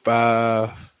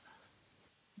 35.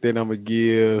 Then I'm gonna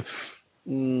give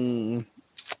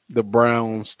the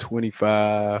Browns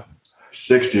 25.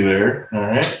 60 there. All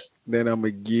right. Then I'm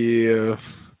gonna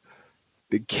give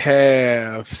the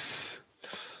Cavs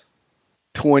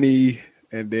 20,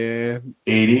 and then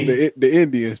 80. The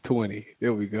Indians 20.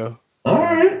 There we go. All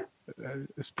right.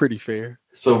 It's pretty fair.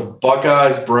 So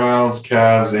Buckeyes, Browns,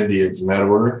 Cavs, Indians in that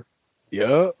order.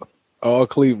 Yep. All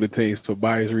Cleveland teams for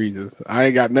bias reasons. I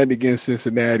ain't got nothing against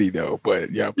Cincinnati though,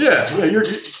 but yeah. Yeah,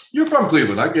 you're from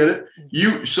Cleveland. I get it.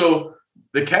 So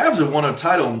the Cavs have won a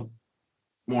title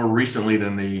more recently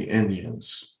than the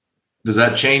Indians. Does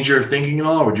that change your thinking at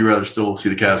all, or would you rather still see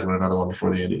the Cavs win another one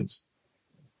before the Indians?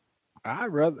 I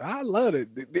love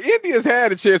it. The Indians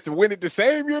had a chance to win it the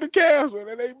same year the Cavs won,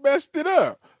 and they messed it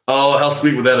up. Oh, how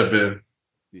sweet would that have been?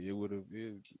 It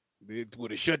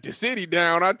would have shut the city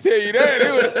down. I tell you that.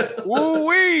 It was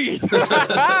woo-wee.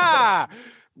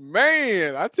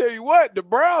 Man, I tell you what, the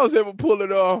Browns ever pull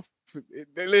it off.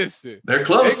 Listen. They're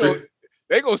close.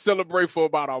 They're going to celebrate for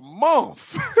about a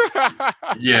month.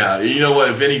 Yeah, you know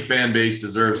what? If any fan base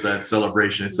deserves that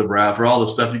celebration, it's the Browns. For all the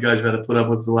stuff you guys have had to put up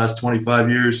with for the last 25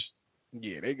 years.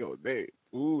 Yeah, they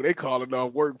calling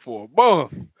off work for a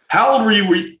month. How old were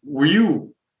you? Were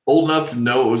you old enough to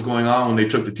know what was going on when they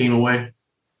took the team away?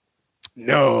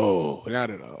 No, not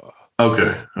at all.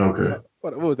 Okay.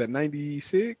 What was that,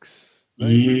 96?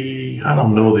 Yeah, I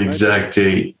don't know the exact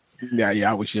date. Yeah,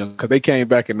 I was young because they came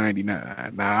back in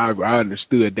 99. Now I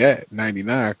understood that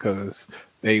 99 because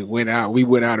we went out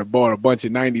and bought a bunch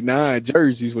of 99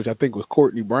 jerseys, which I think was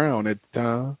Courtney Brown at the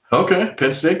time. Okay,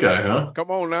 Penn State guy, huh? Come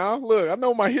on now, look, I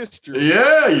know my history.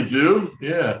 Yeah, you do.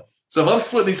 Yeah. So if I'm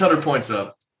splitting these 100 points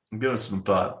up, I'm giving some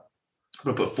thought.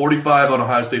 I'm gonna put 45 on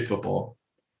Ohio State football,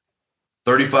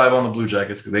 35 on the Blue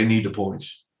Jackets because they need the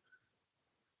points,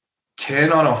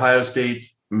 10 on Ohio State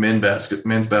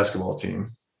men's basketball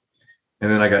team.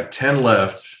 And then I got 10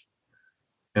 left,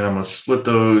 and I'm going to split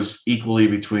those equally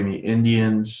between the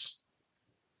Indians,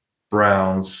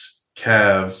 Browns,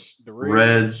 Cavs,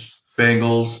 Reds,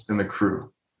 Bengals, and the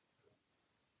Crew.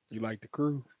 You like the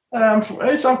Crew? I'm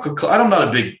not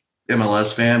a big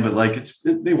MLS fan, but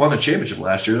they won the championship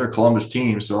last year. They're a Columbus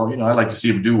team, so I like to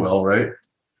see them do well, right?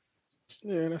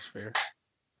 Yeah, that's fair.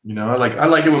 I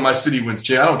like it when my city wins.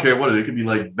 I don't care what it is. It could be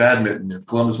like badminton. If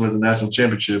Columbus wins a national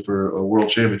championship or a world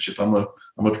championship, I'm gonna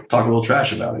talk a little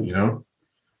trash about it.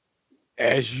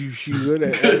 As you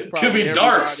should. Could be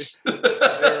darts.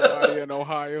 Everybody in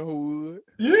Ohio who would.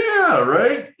 Yeah,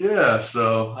 right. Yeah.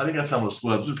 So I think that's how I'm gonna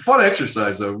split. It's a fun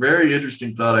exercise, though. Very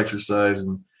interesting thought exercise,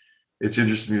 and it's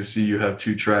interesting to see you have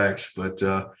two tracks, but.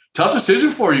 Tough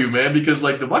decision for you, man, because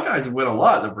the Buckeyes win a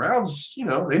lot. The Browns,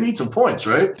 they need some points,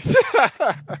 right?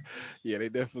 Yeah, they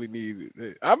definitely need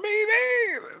it. I mean,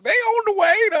 they on the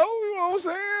way, though. You know what I'm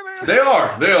saying? They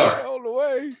are. They're on the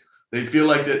way. They feel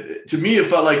like that. To me, it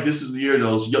felt like this is the year.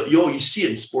 You see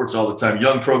it in sports all the time.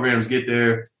 Young programs get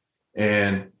there,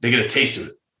 and they get a taste of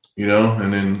it,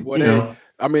 and then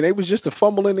I mean, they was just a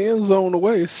fumble in the end zone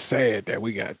away. It's sad that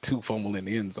we got 2 fumble in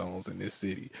the end zones in this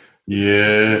city.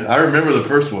 Yeah, I remember the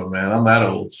first one, man. I'm that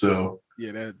old, so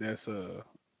Yeah, that's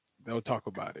they'll talk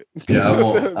about it. yeah, I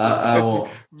won't. I won't.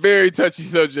 Very touchy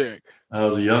subject. I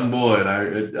was a young boy, and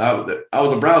I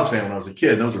was a Browns fan when I was a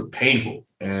kid. And those were painful.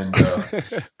 And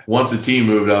once the team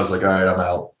moved, I was like, all right, I'm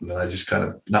out. And then I just kind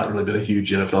of not really been a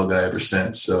huge NFL guy ever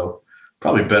since. So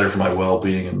probably better for my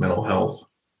well-being and mental health.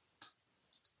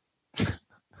 You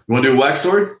want to do a whack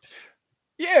story?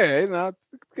 Yeah,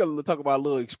 gotta talk about a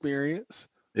little experience.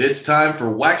 It's time for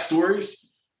whack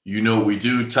stories. You know what we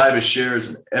do. Tybus shares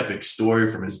an epic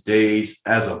story from his days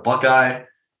as a Buckeye,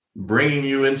 bringing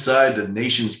you inside the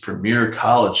nation's premier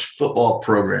college football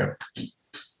program.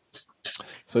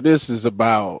 So this is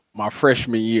about my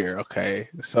freshman year, okay?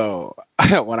 So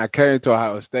when I came to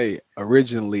Ohio State,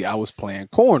 originally I was playing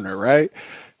corner, right?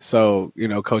 So,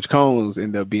 Coach Combs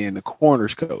ended up being the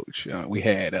corners coach. We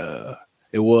had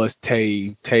it was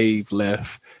Tave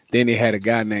left. Then they had a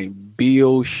guy named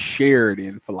Bill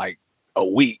Sheridan for like a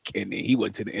week, and then he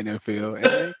went to the NFL, and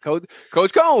then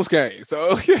Coach Combs came.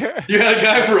 So yeah. You had a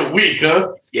guy for a week,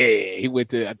 huh? Yeah,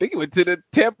 I think he went to the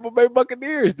Tampa Bay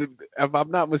Buccaneers, if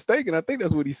I'm not mistaken. I think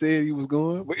that's what he said he was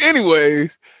going. But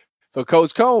anyways, so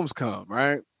Coach Combs come,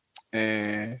 right?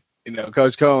 And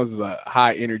Coach Combs is a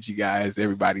high energy guy, as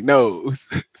everybody knows.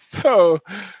 So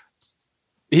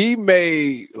he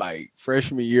made like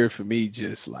freshman year for me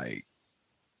just like,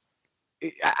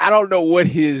 I don't know what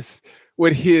his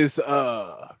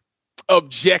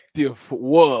objective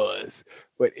was,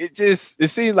 but it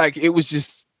seemed like it was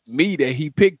just me that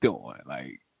he picked on.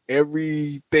 Like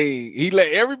everything, he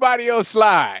let everybody else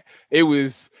slide. We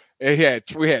had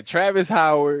Travis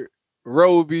Howard,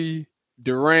 Roby,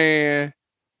 Duran,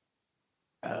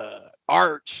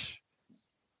 Arch,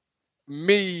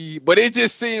 me, but it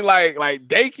just seemed like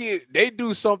they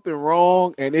do something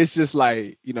wrong, and it's just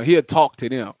like, he'll talk to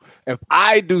them. If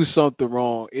I do something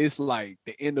wrong, it's like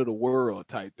the end of the world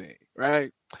type thing,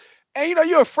 right? And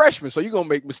you're a freshman, so you're gonna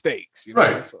make mistakes,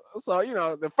 right? So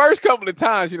the first couple of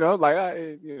times, like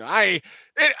I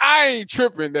ain't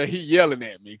tripping that he yelling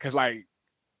at me, because like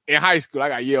in high school I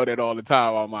got yelled at all the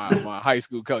time on my high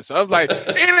school coach. So I was like,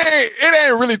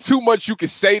 it ain't really too much you can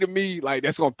say to me like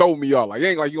that's gonna throw me off. Like it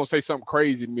ain't like you gonna say something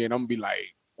crazy to me and I'm gonna be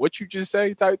like, what you just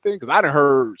say type thing, because I done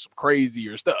heard some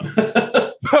crazier stuff.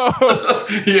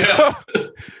 Yeah.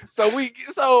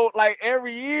 So like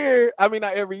every year, I mean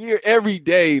not every year, every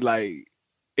day, like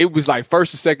it was like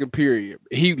first and second period,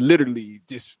 he literally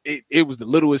just it was the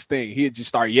littlest thing. He'd just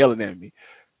start yelling at me.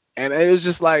 And it was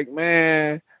just like,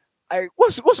 man, like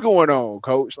what's going on,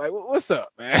 coach? Like what's up,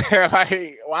 man?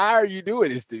 Like why are you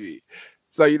doing this to me?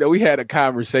 So we had a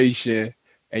conversation,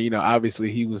 and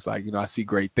obviously he was like, I see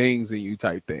great things in you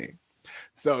type thing.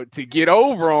 So to get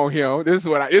over on him, this is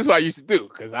what I used to do,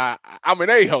 because I'm an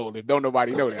a-hole, if don't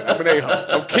nobody know that. I'm an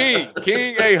a-hole. I'm king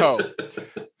a-hole.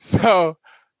 So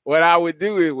what I would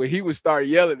do is when he would start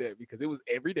yelling at me, because it was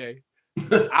every day,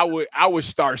 I would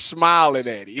start smiling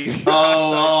at him.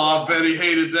 I bet he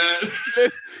hated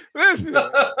that. Listen,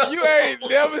 you ain't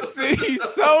never seen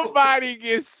somebody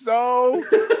get so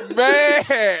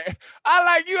mad. I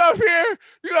like you up here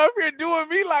doing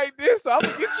me like this, so I'm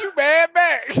gonna get you mad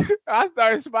back. I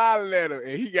started smiling at him,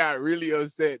 and he got really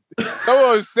upset.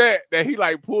 So upset that he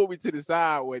like pulled me to the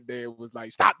side one day and was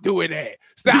like, "Stop doing that.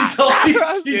 Stop."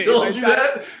 He told you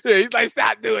that? Yeah, he's like,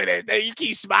 "Stop doing that. You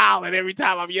keep smiling every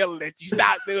time I'm yelling at you.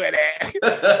 Stop doing that."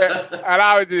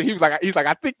 And he's like,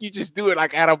 "I think you just do it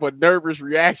like out of a nervous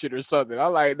reaction or something."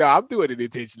 I'm like, "No, I'm doing it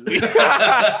intentionally."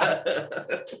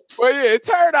 But yeah, it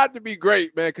turned out to be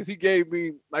great, man, because he gave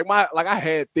me I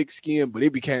had thick skin, but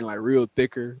it became like real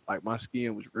thicker. Like my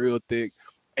skin was real thick,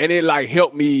 and it like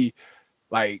helped me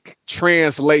like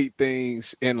translate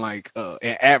things in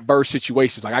in adverse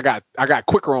situations. Like I got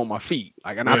quicker on my feet.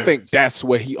 Like, and I think that's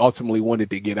what he ultimately wanted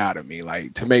to get out of me,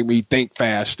 like to make me think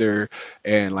faster.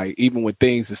 And like, even when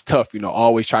things is tough,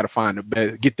 always try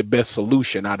to get the best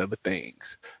solution out of the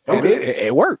things. Okay. And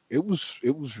it worked. It was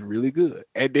really good.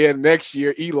 And then next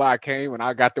year Eli came, and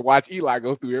I got to watch Eli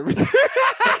go through everything.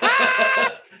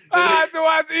 I had to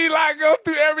watch Eli go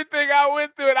through everything I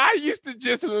went through, and I used to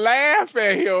just laugh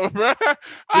at him, bro.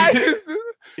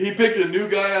 He picked a new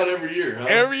guy out every year, huh?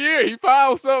 Every year he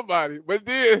found somebody. But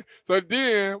then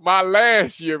my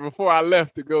last year before I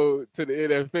left to go to the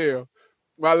NFL,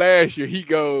 my last year he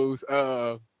goes,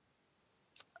 I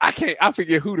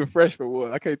forget who the freshman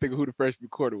was. I can't think of who the freshman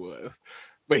quarter was,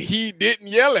 but he didn't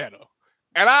yell at him.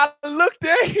 And I looked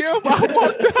at him. I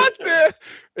walked out there.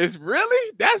 It's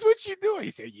really? That's what you do? He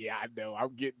said, "Yeah, I know.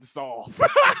 I'm getting soft."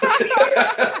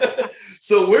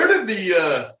 So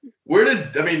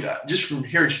I mean, just from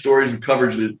hearing stories and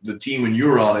coverage of the team when you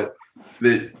were on it,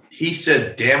 that he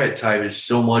said "damn it, Titus"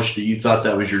 so much that you thought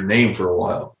that was your name for a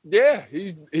while. Yeah,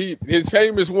 his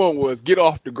famous one was "get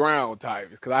off the ground" type,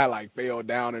 because I like fell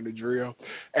down in the drill,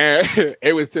 and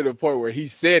it was to the point where he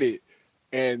said it,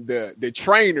 and the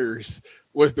trainers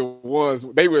was the ones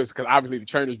because obviously the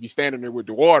trainers be standing there with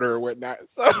the water or whatnot,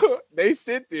 so they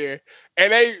sit there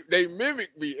and they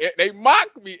mimic me, they mock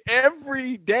me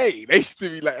every day. They used to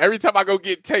be like, every time I go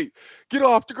get tape, "get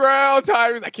off the ground,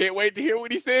 Tyrus." I can't wait to hear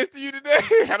what he says to you today.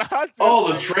 And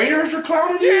the trainers are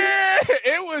clowning you? Yeah,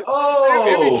 it was.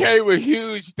 It became a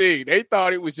huge thing. They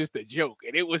thought it was just a joke,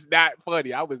 and it was not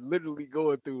funny. I was literally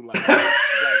going through like hell.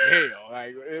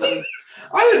 Like it was.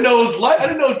 I didn't know I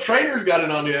didn't know trainers got in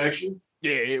on the action.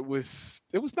 Yeah, it was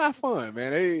not fun,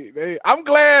 man. I'm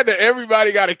glad that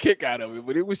everybody got a kick out of it,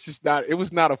 but it was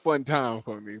not a fun time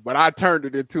for me. But I turned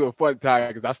it into a fun time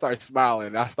because I started smiling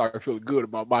and I started feeling good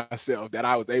about myself that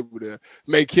I was able to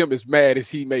make him as mad as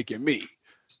he making me.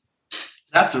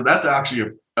 That's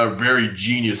actually a very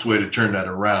genius way to turn that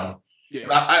around. Yeah.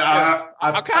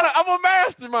 I'm a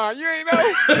mastermind. You ain't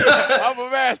know? I'm a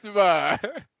mastermind.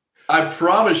 I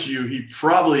promise you,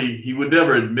 he would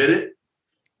never admit it.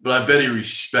 But I bet he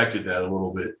respected that a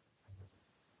little bit.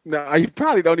 No, he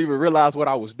probably don't even realize what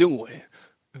I was doing.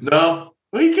 No?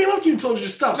 Well, he came up to you and told you to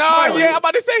stop smiling. Yeah, I'm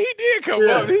about to say he did come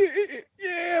up.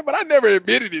 Yeah, but I never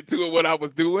admitted it to him what I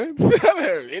was doing. I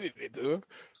never admitted it to him.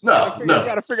 No. You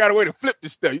got to figure out a way to flip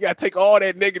this stuff. You got to take all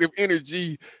that negative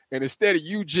energy, and instead of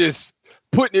you just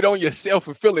putting it on yourself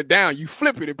and feeling down, you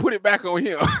flip it and put it back on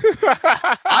him.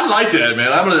 I like that,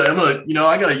 man. I'm gonna,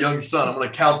 I got a young son. I'm gonna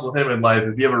counsel him in life.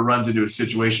 If he ever runs into a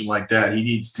situation like that, he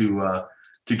needs to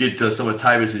get some of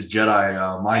Tyvis's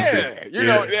Jedi mind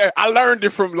tricks. I learned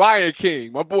it from Lion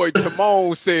King. My boy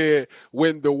Timon said,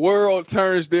 "When the world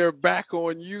turns their back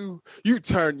on you, you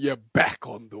turn your back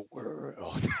on the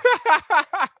world."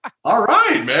 All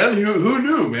right, man. Who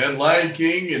knew, man? Lion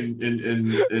King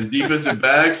and defensive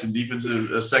backs and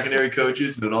defensive secondary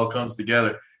coaches, and it all comes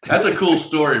together. That's a cool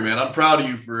story, man. I'm proud of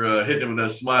you for hitting him with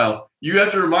that smile. You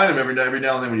have to remind him every now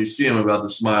and then when you see him about the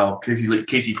smile, in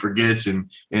case he forgets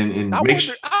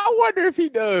I wonder if he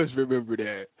does remember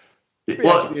that.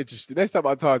 Well, interesting. Next time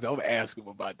I talk to him, I'm gonna ask him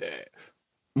about that.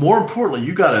 More importantly,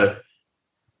 you gotta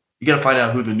find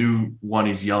out who the new one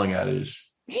he's yelling at is.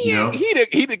 He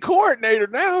the coordinator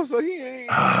now, so he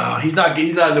ain't. He's not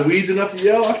in the weeds enough to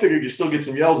yell. I figured you still get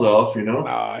some yells off,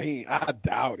 I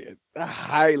doubt it. I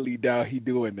highly doubt he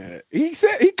doing that. He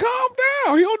said he calmed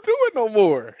down. He don't do it no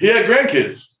more. He had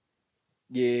grandkids.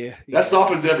 Yeah, that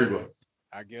softens everybody.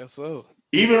 I guess so.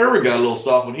 Even Irvin got a little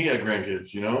soft when he had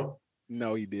grandkids.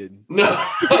 No, he didn't. No,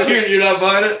 you're not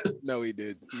buying it. No, he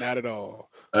did not at all.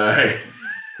 All right.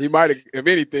 He might have. If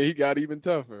anything, he got even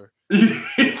tougher.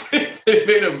 It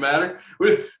made him matter.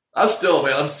 I'm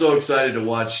so excited to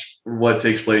watch what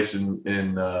takes place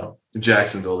in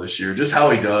Jacksonville this year. Just how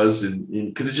he does, and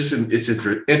because it's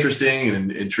interesting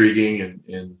and intriguing,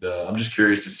 and I'm just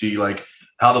curious to see like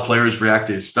how the players react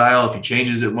to his style, if he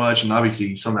changes it much, and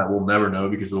obviously some that we'll never know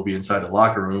because it'll be inside the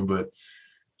locker room, but.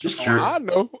 Just curious. I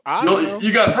know.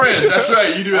 You got friends. That's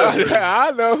right. You do have friends. I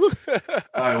know.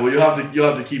 All right. Well, you'll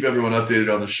have to keep everyone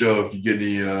updated on the show if you get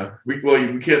any. We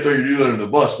can't throw your dude under the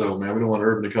bus, though, man. We don't want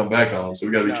Urban to come back on him, so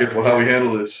we got to be careful how we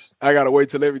handle this. I gotta wait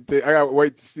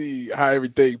to see how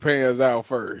everything pans out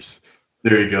first.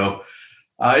 There you go.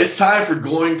 It's time for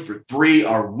Going for Three,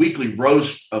 our weekly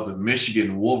roast of the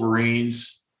Michigan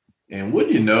Wolverines. And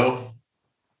wouldn't you know,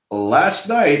 last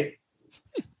night.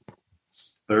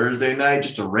 Thursday night,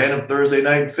 just a random Thursday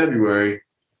night in February,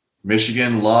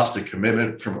 Michigan lost a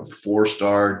commitment from a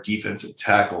 4-star defensive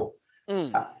tackle.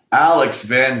 Alex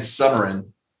Van Summeren.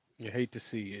 You hate to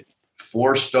see it.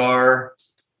 4-star,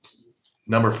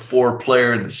 number 4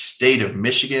 player in the state of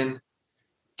Michigan,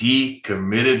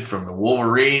 decommitted from the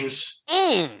Wolverines.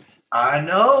 I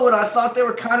know, and I thought they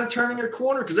were kind of turning their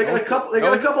corner because they got a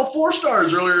couple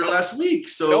 4-stars earlier last week.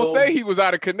 So don't say he was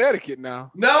out of Connecticut now.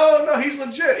 No, he's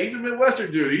legit. He's a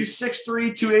Midwestern dude. He's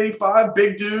 6'3", 285,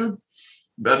 big dude.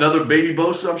 Another baby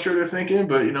Bosa, I'm sure they're thinking,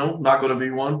 but not going to be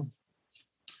one.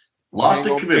 Lost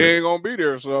a commitment. He ain't going to be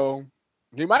there, so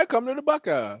he might come to the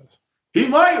Buckeyes. He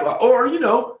might, or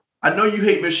I know you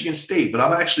hate Michigan State, but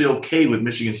I'm actually okay with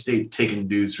Michigan State taking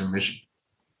dudes from Michigan.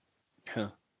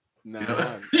 No,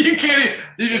 you can't.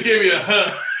 You just gave me a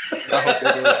huh.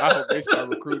 I hope they start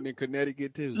recruiting in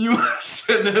Connecticut too. You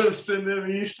send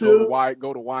them east too.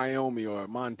 Go to Wyoming or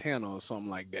Montana or something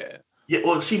like that. Yeah,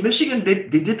 well, see, Michigan, they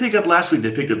did pick up last week.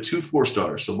 They picked up 2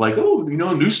 4-stars. So, I'm like,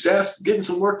 new staff's getting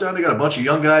some work done. They got a bunch of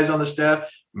young guys on the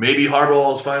staff. maybe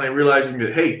Harbaugh is finally realizing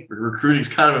that, hey, recruiting is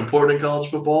kind of important in college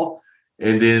football.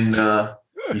 And then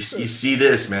you see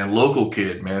this, man, local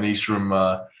kid, man. He's from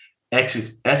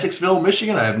Essexville,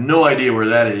 Michigan. I have no idea where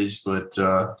that is, but,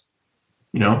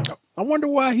 I wonder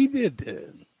why he did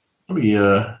that.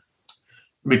 Let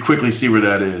me quickly see where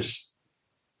that is.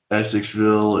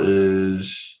 Essexville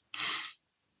is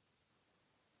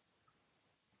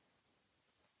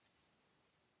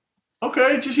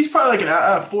okay. He's probably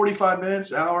like 45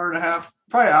 minutes, hour and a half,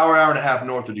 probably hour and a half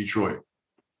north of Detroit.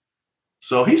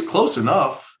 So he's close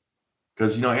enough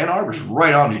because Ann Arbor's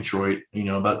right on Detroit.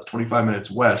 About 25 minutes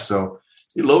west. So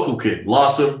the local kid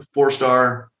lost him,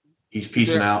 4-star. He's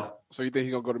peacing out. So you think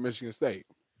he's gonna go to Michigan State?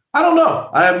 I don't know.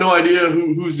 I have no idea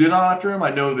who's in on after him.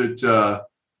 I know that.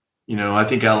 I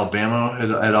think Alabama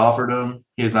had offered him.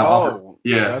 He has not offered.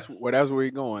 Yeah, that's where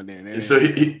he's going then. And so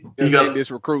he got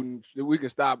this recruiting. We can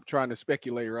stop trying to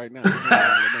speculate right now.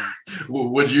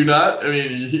 Would you not? I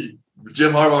mean,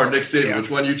 Jim Harbaugh or Nick Saban, which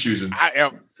one are you choosing?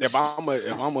 If I'm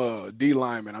a D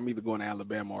lineman, I'm either going to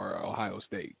Alabama or Ohio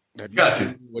State. Have you got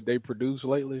seen to what they produce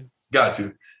lately? Got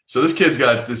to. So this kid's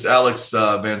got this Alex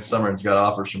Van Summer's got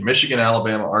offers from Michigan,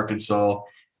 Alabama, Arkansas,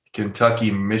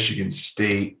 Kentucky, Michigan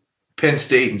State, Penn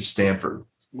State, and Stanford.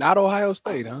 Not Ohio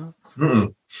State, huh?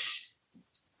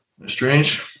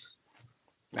 Strange.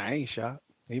 I ain't shocked.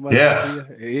 Yeah.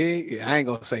 I ain't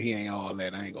gonna say he ain't all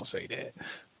that. I ain't gonna say that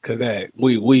because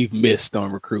we've missed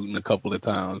on recruiting a couple of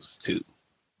times too.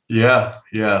 Yeah.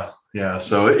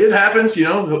 So it happens.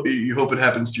 You hope it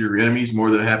happens to your enemies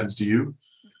more than it happens to you.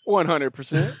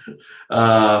 100%.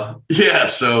 Yeah.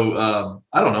 So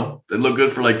I don't know. They looked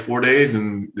good for like 4 days,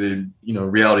 and the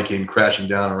reality came crashing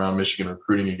down around Michigan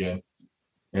recruiting again.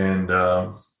 And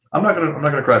I'm not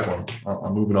gonna cry for them.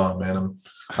 I'm moving on, man.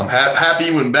 I'm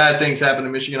happy when bad things happen to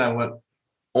Michigan. I want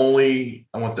all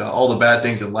the bad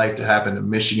things in life to happen to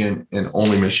Michigan and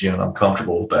only Michigan, and I'm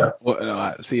comfortable with that.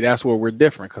 Well, see, that's where we're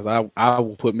different because I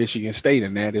will put Michigan State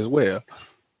in that as well.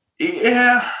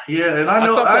 Yeah, and I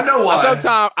know why.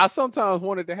 I sometimes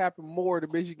want it to happen more to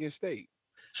Michigan State.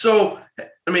 So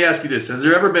let me ask you this: has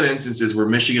there ever been instances where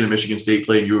Michigan and Michigan State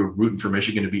played? You were rooting for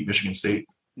Michigan to beat Michigan State?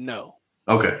 No.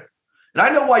 Okay. And I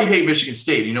know why you hate Michigan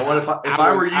State. You know what? If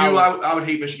I were you, I would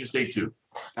hate Michigan State too.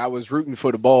 I was rooting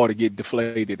for the ball to get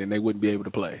deflated and they wouldn't be able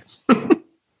to play.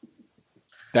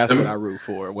 That's what I root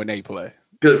for when they play.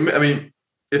 I mean,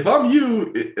 if I'm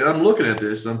you and I'm looking at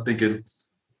this, I'm thinking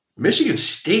Michigan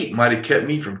State might have kept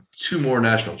me from 2 more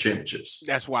national championships.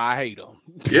 That's why I hate them.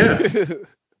 Yeah.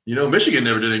 Michigan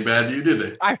never did anything bad to you, did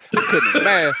they? I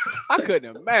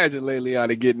couldn't imagine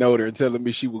Leiliana getting older and telling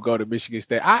me she would go to Michigan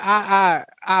State. I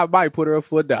might put her up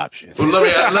for adoption. Well,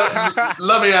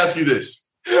 let me ask you this.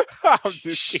 I'm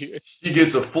just kidding. She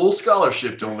gets a full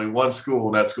scholarship to only one school,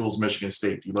 and that school's Michigan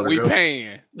State. You let her go?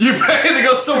 Paying. You paying to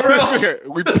go somewhere else?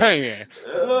 We paying.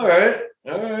 All right.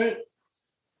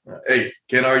 Hey,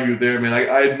 can't argue there, man.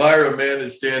 I admire a man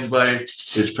that stands by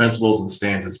his principles and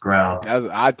stands his ground.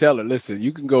 I tell her, listen,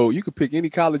 you can pick any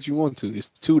college you want to. It's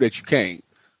 2 that you can't.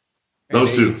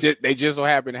 Those 2. They just so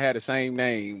happen to have the same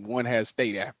name. One has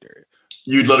state after it.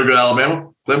 You'd let her go to Alabama?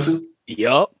 Clemson?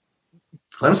 Yup.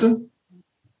 Clemson?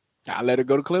 I let her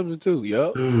go to Clemson too.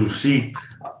 Yup. Ooh, see,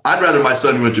 I'd rather my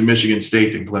son went to Michigan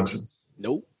State than Clemson.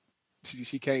 Nope.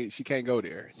 She can't go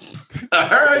there. All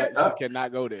right. She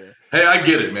cannot go there. Hey, I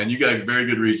get it, man. You got a very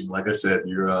good reason. Like I said,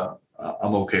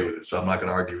 I'm okay with it, so I'm not going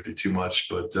to argue with you too much.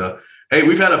 But hey,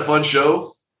 we've had a fun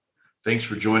show. Thanks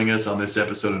for joining us on this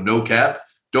episode of No Cap.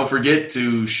 Don't forget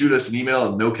to shoot us an email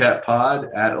at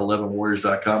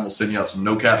nocappod@11warriors.com. We'll send you out some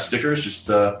No Cap stickers. Just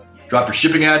drop your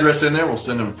shipping address in there. We'll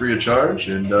send them free of charge,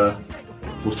 and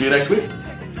we'll see you next week.